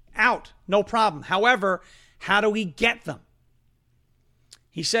 out, no problem. However, how do we get them?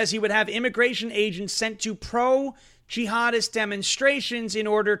 He says he would have immigration agents sent to pro-jihadist demonstrations in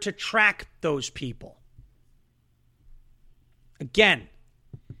order to track those people. Again,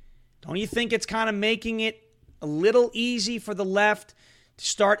 don't you think it's kind of making it a little easy for the left to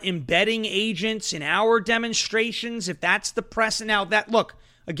start embedding agents in our demonstrations if that's the precedent? Now, look,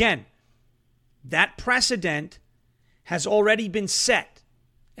 again, that precedent has already been set.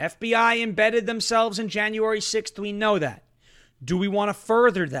 FBI embedded themselves in January 6th. We know that. Do we want to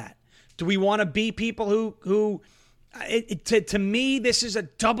further that? Do we want to be people who to me, this is a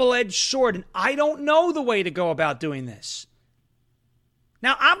double-edged sword, and I don't know the way to go about doing this.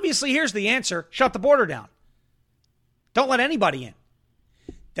 Now, obviously, here's the answer. Shut the border down. Don't let anybody in.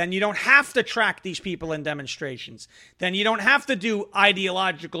 Then you don't have to track these people in demonstrations. Then you don't have to do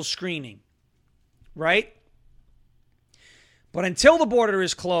ideological screening, right? But until the border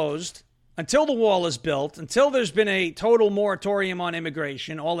is closed, until the wall is built, until there's been a total moratorium on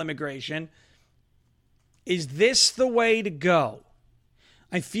immigration, all immigration, is this the way to go?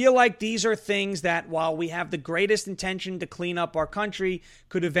 I feel like these are things that, while we have the greatest intention to clean up our country,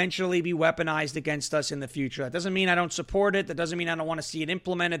 could eventually be weaponized against us in the future. That doesn't mean I don't support it. That doesn't mean I don't want to see it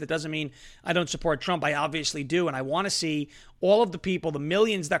implemented. That doesn't mean I don't support Trump. I obviously do. And I want to see all of the people, the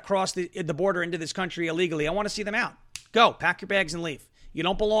millions that cross the border into this country illegally, I want to see them out. Go, pack your bags and leave. You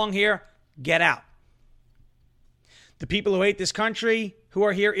don't belong here. Get out. The people who hate this country, who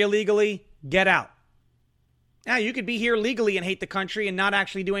are here illegally, get out. Now, you could be here legally and hate the country and not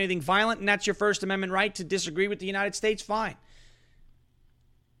actually do anything violent, and that's your First Amendment right to disagree with the United States, fine.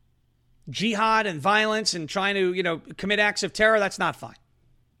 Jihad and violence and trying to, commit acts of terror, that's not fine.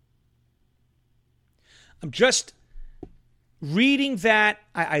 I'm just reading that.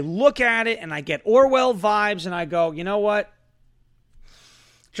 I look at it and I get Orwell vibes and I go, you know what?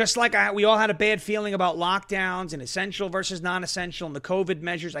 Just like we all had a bad feeling about lockdowns and essential versus non-essential and the COVID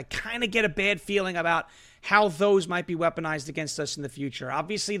measures, I kind of get a bad feeling about how those might be weaponized against us in the future.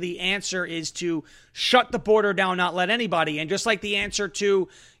 Obviously, the answer is to shut the border down, not let anybody in. Just like the answer to,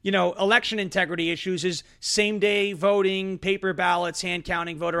 election integrity issues is same-day voting, paper ballots, hand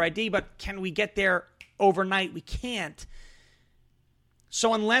counting, voter ID. But can we get there overnight? We can't.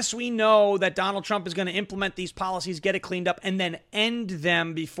 So unless we know that Donald Trump is going to implement these policies, get it cleaned up, and then end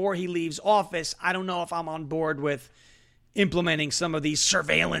them before he leaves office, I don't know if I'm on board with implementing some of these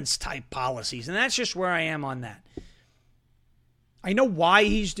surveillance-type policies. And that's just where I am on that. I know why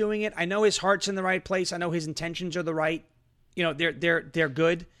he's doing it. I know his heart's in the right place. I know his intentions are the right. They're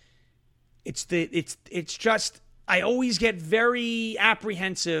good. It's just I always get very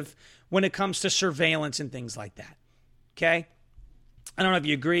apprehensive when it comes to surveillance and things like that. Okay? I don't know if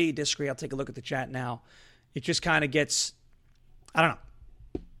you agree, disagree. I'll take a look at the chat now. It just kind of gets, I don't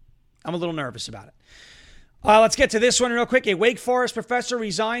know. I'm a little nervous about it. Let's get to this one real quick. A Wake Forest professor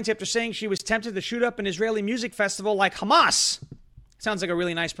resigns after saying she was tempted to shoot up an Israeli music festival like Hamas. Sounds like a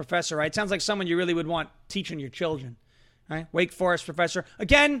really nice professor, right? Sounds like someone you really would want teaching your children, right? Wake Forest professor.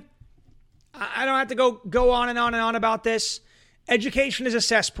 Again, I don't have to go on and on and on about this. Education is a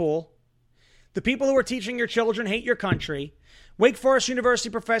cesspool. The people who are teaching your children hate your country. Wake Forest University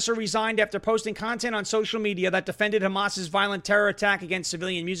professor resigned after posting content on social media that defended Hamas's violent terror attack against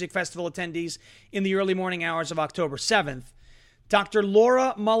civilian music festival attendees in the early morning hours of October 7th. Dr.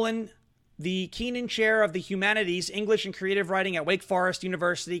 Laura Mullen, the Keenan Chair of the Humanities, English and Creative Writing at Wake Forest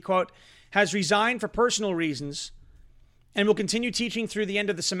University, quote, has resigned for personal reasons and will continue teaching through the end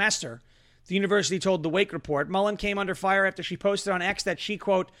of the semester, the university told the Wake Report. Mullen came under fire after she posted on X that she,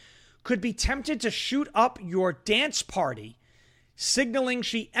 quote, could be tempted to shoot up your dance party, signaling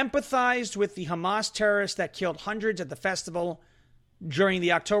she empathized with the Hamas terrorists that killed hundreds at the festival during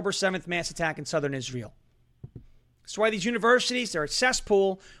the October 7th mass attack in southern Israel. That's why these universities, they're a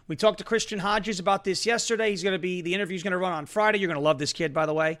cesspool. We talked to Christian Hodges about this yesterday. The interview's going to run on Friday. You're going to love this kid, by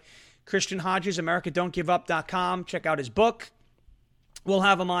the way. Christian Hodges, AmericaDon'tGiveUp.com. Check out his book. We'll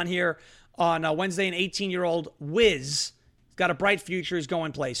have him on here on Wednesday. An 18-year-old whiz. He's got a bright future. He's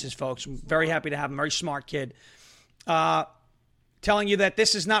going places, folks. I'm very happy to have him. Very smart kid. Telling you that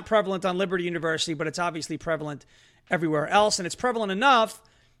this is not prevalent on Liberty University, but it's obviously prevalent everywhere else. And it's prevalent enough.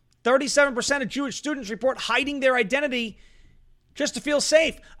 37% of Jewish students report hiding their identity just to feel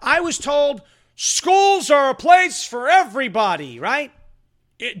safe. I was told schools are a place for everybody, right?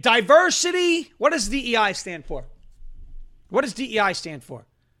 Diversity. What does DEI stand for? What does DEI stand for?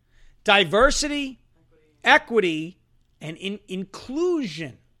 Diversity, equity, and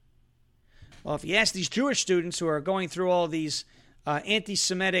inclusion. Well, if you ask these Jewish students who are going through all these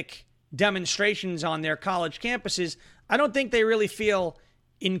anti-Semitic demonstrations on their college campuses, I don't think they really feel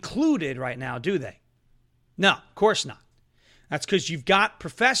included right now, do they? No, of course not. That's because you've got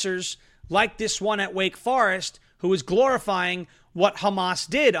professors like this one at Wake Forest who is glorifying what Hamas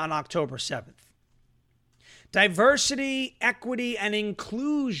did on October 7th. Diversity, equity, and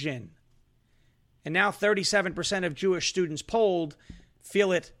inclusion. And now 37% of Jewish students polled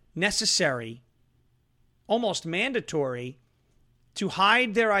feel it necessary, almost mandatory, to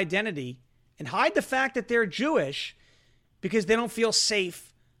hide their identity and hide the fact that they're Jewish because they don't feel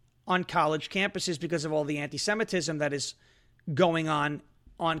safe on college campuses because of all the anti-Semitism that is going on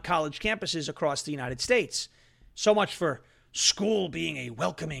college campuses across the United States. So much for school being a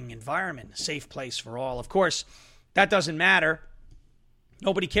welcoming environment, a safe place for all. Of course, that doesn't matter.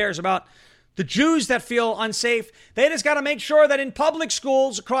 Nobody cares about the Jews that feel unsafe. They just got to make sure that in public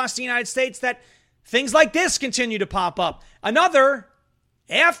schools across the United States that things like this continue to pop up. Another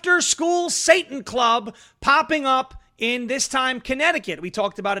after-school Satan club popping up in, this time, Connecticut. We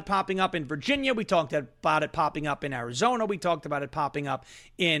talked about it popping up in Virginia. We talked about it popping up in Arizona. We talked about it popping up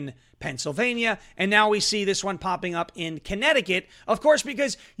in Pennsylvania. And now we see this one popping up in Connecticut, of course,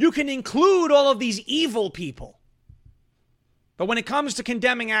 because you can include all of these evil people. But when it comes to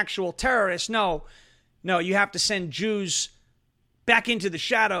condemning actual terrorists, no, you have to send Jews back into the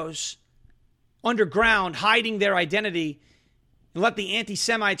shadows, underground, hiding their identity, and let the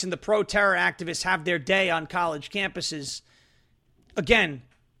anti-Semites and the pro-terror activists have their day on college campuses. Again,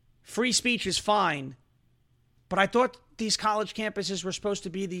 free speech is fine, but I thought these college campuses were supposed to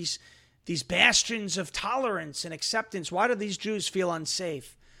be these bastions of tolerance and acceptance. Why do these Jews feel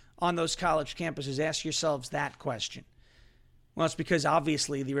unsafe on those college campuses? Ask yourselves that question. Well, it's because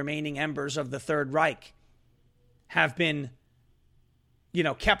obviously the remaining embers of the Third Reich have been,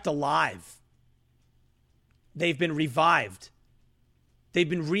 kept alive. They've been revived. They've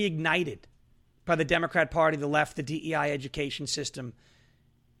been reignited by the Democrat Party, the left, the DEI education system,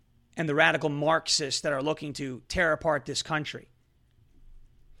 and the radical Marxists that are looking to tear apart this country.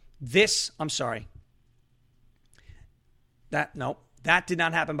 That did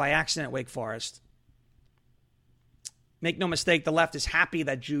not happen by accident at Wake Forest. Make no mistake, the left is happy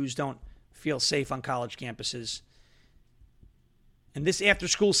that Jews don't feel safe on college campuses. And this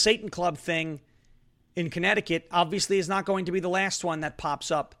after-school Satan Club thing in Connecticut obviously is not going to be the last one that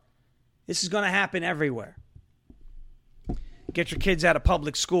pops up. This is going to happen everywhere. Get your kids out of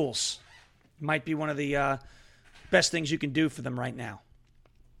public schools. Might be one of the best things you can do for them right now.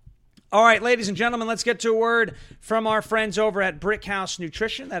 All right, ladies and gentlemen, let's get to a word from our friends over at Brickhouse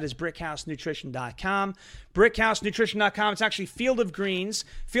Nutrition. That is brickhousenutrition.com. Brickhousenutrition.com. It's actually Field of Greens.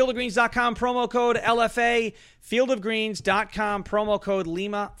 Fieldofgreens.com, promo code LFA. Fieldofgreens.com, promo code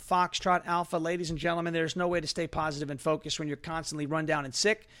Lima Foxtrot Alpha. Ladies and gentlemen, there's no way to stay positive and focused when you're constantly run down and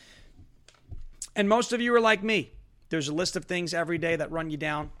sick. And most of you are like me. There's a list of things every day that run you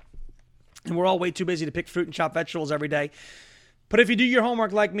down. And we're all way too busy to pick fruit and chop vegetables every day. But if you do your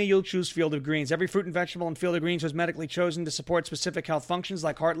homework like me, you'll choose Field of Greens. Every fruit and vegetable in Field of Greens was medically chosen to support specific health functions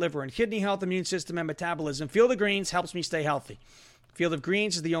like heart, liver, and kidney health, immune system, and metabolism. Field of Greens helps me stay healthy. Field of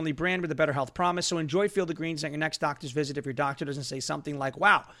Greens is the only brand with a better health promise, so enjoy Field of Greens at your next doctor's visit. If your doctor doesn't say something like,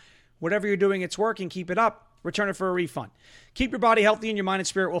 wow, whatever you're doing, it's working, keep it up, return it for a refund. Keep your body healthy and your mind and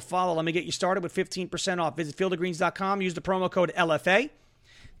spirit will follow. Let me get you started with 15% off. Visit fieldofgreens.com, use the promo code LFA.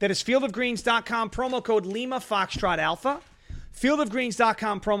 That is fieldofgreens.com, promo code Lima Foxtrot Alpha.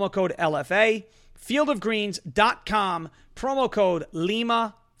 Fieldofgreens.com, promo code LFA. Fieldofgreens.com, promo code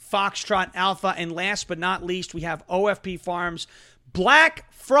Lima Foxtrot Alpha. And last but not least, we have OFP Farms Black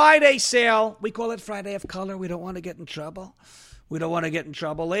Friday sale. We call it Friday of Color. We don't want to get in trouble.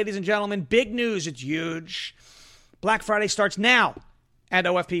 Ladies and gentlemen, big news. It's huge. Black Friday starts now at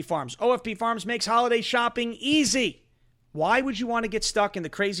OFP Farms. OFP Farms makes holiday shopping easy. Why would you want to get stuck in the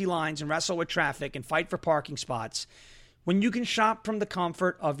crazy lines and wrestle with traffic and fight for parking spots when you can shop from the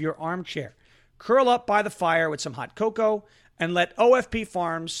comfort of your armchair? Curl up by the fire with some hot cocoa and let OFP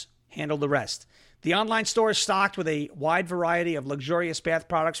Farms handle the rest. The online store is stocked with a wide variety of luxurious bath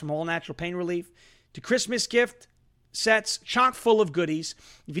products from all natural pain relief to Christmas gift sets chock full of goodies.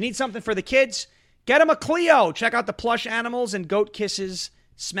 If you need something for the kids, get them a Clio. Check out the plush animals and Goat Kisses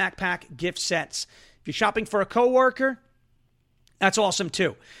Smack Pack gift sets. If you're shopping for a coworker, that's awesome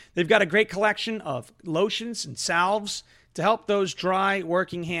too. They've got a great collection of lotions and salves to help those dry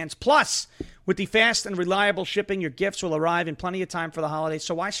working hands. Plus, with the fast and reliable shipping, your gifts will arrive in plenty of time for the holidays.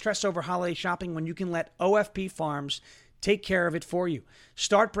 So why stress over holiday shopping when you can let OFP Farms take care of it for you?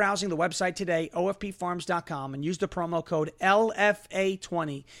 Start browsing the website today, ofpfarms.com, and use the promo code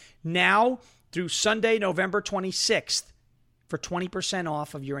LFA20 now through Sunday, November 26th for 20%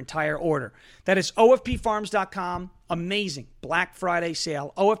 off of your entire order. That is ofpfarms.com. Amazing Black Friday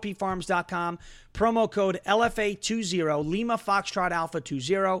sale. ofpfarms.com. Promo code LFA20, Lima Foxtrot Alpha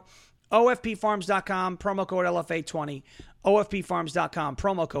 20. ofpfarms.com. Promo code LFA20. ofpfarms.com.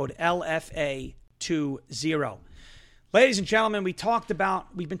 Promo code LFA20. Ladies and gentlemen, we've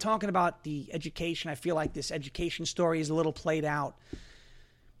been talking about the education. I feel like this education story is a little played out.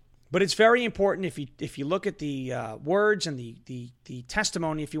 But it's very important if you look at the words and the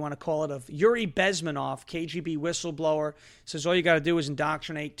testimony, if you want to call it, of Yuri Bezmenov, KGB whistleblower, says all you got to do is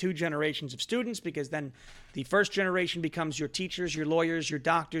indoctrinate 2 generations of students, because then the first generation becomes your teachers, your lawyers, your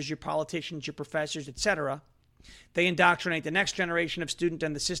doctors, your politicians, your professors, etc. They indoctrinate the next generation of student,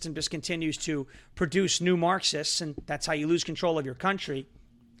 and the system just continues to produce new Marxists, and that's how you lose control of your country.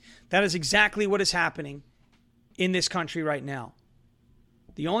 That is exactly what is happening in this country right now.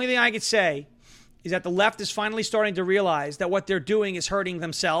 The only thing I could say is that the left is finally starting to realize that what they're doing is hurting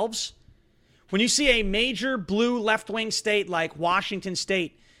themselves. When you see a major blue left-wing state like Washington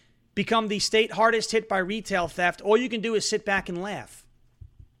State become the state hardest hit by retail theft, all you can do is sit back and laugh.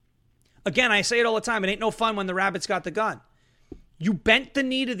 Again, I say it all the time. It ain't no fun when the rabbit's got the gun. You bent the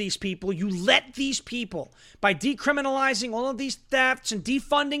knee to these people. You let these people, by decriminalizing all of these thefts and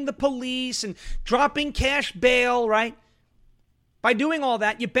defunding the police and dropping cash bail, right? By doing all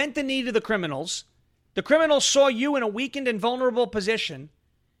that, you bent the knee to the criminals. The criminals saw you in a weakened and vulnerable position.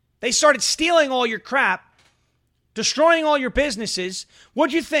 They started stealing all your crap, destroying all your businesses.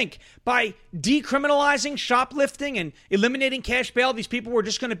 What'd you think? By decriminalizing shoplifting and eliminating cash bail, these people were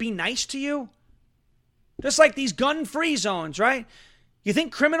just going to be nice to you? Just like these gun-free zones, right? You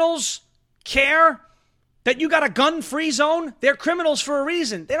think criminals care that you got a gun-free zone? They're criminals for a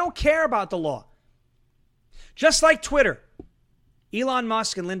reason. They don't care about the law. Just like Twitter. Elon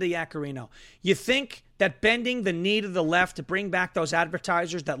Musk and Linda Yaccarino. You think that bending the knee to the left to bring back those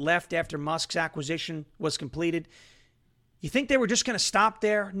advertisers that left after Musk's acquisition was completed, you think they were just going to stop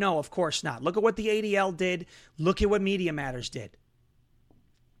there? No, of course not. Look at what the ADL did. Look at what Media Matters did.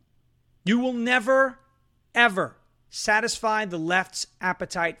 You will never, ever satisfy the left's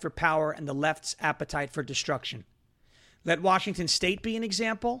appetite for power and the left's appetite for destruction. Let Washington State be an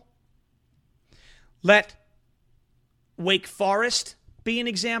example. Let Wake Forest be an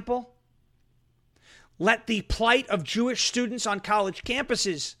example. Let the plight of Jewish students on college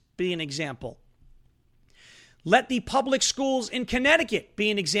campuses be an example. Let the public schools in Connecticut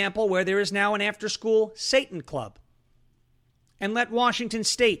be an example, where there is now an after-school Satan club. And let Washington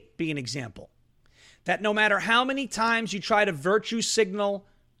State be an example. That no matter how many times you try to virtue signal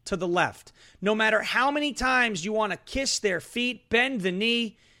to the left, no matter how many times you want to kiss their feet, bend the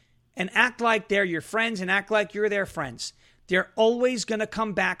knee, and act like they're your friends and act like you're their friends, they're always going to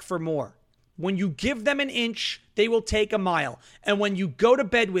come back for more. When you give them an inch, they will take a mile. And when you go to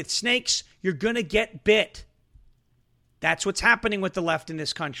bed with snakes, you're going to get bit. That's what's happening with the left in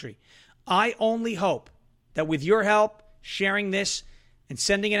this country. I only hope that with your help, sharing this and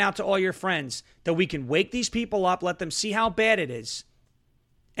sending it out to all your friends, that we can wake these people up, let them see how bad it is,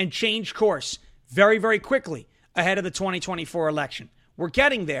 and change course very, very quickly ahead of the 2024 election. We're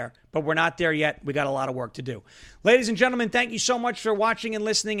getting there, but we're not there yet. We got a lot of work to do. Ladies and gentlemen, thank you so much for watching and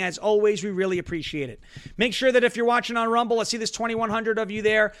listening. As always, we really appreciate it. Make sure that if you're watching on Rumble, I see there's 2,100 of you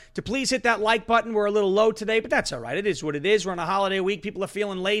there, to please hit that like button. We're a little low today, but that's all right. It is what it is. We're on a holiday week. People are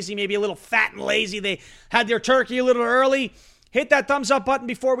feeling lazy, maybe a little fat and lazy. They had their turkey a little early. Hit that thumbs up button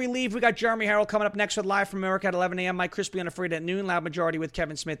before we leave. We got Jeremy Harrell coming up next with Live from America at 11 a.m. Mike Crispy Unafraid at noon. Loud Majority with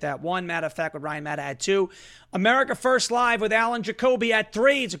Kevin Smith at 1. Matter of Fact with Ryan Matta at 2. America First Live with Alan Jacoby at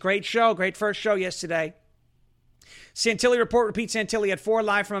 3. It's a great show. Great first show yesterday. Santilli Report with Pete Santilli at 4.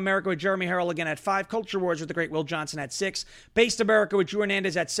 Live from America with Jeremy Harrell again at 5. Culture Wars with the great Will Johnson at 6. Based America with Drew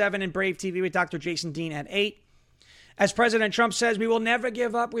Hernandez at 7. And Brave TV with Dr. Jason Dean at 8. As President Trump says, we will never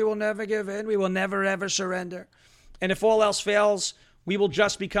give up. We will never give in. We will never, ever surrender. And if all else fails, we will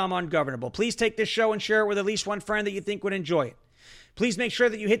just become ungovernable. Please take this show and share it with at least one friend that you think would enjoy it. Please make sure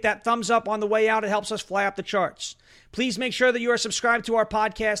that you hit that thumbs up on the way out. It helps us fly up the charts. Please make sure that you are subscribed to our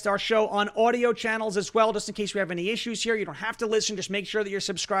podcast, our show on audio channels as well, just in case we have any issues here. You don't have to listen. Just make sure that you're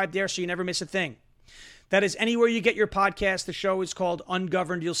subscribed there so you never miss a thing. That is anywhere you get your podcast. The show is called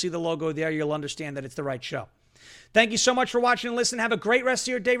Ungoverned. You'll see the logo there. You'll understand that it's the right show. Thank you so much for watching and listening. Have a great rest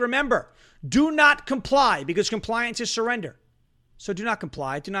of your day. Remember, do not comply, because compliance is surrender. So do not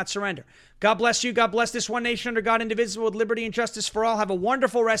comply. Do not surrender. God bless you. God bless this one nation under God, indivisible, with liberty and justice for all. Have a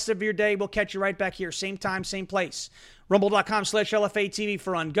wonderful rest of your day. We'll catch you right back here. Same time, same place. Rumble.com/LFA-TV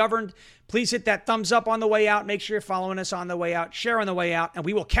for Ungoverned. Please hit that thumbs up on the way out. Make sure you're following us on the way out. Share on the way out. And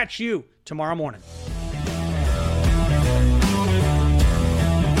we will catch you tomorrow morning.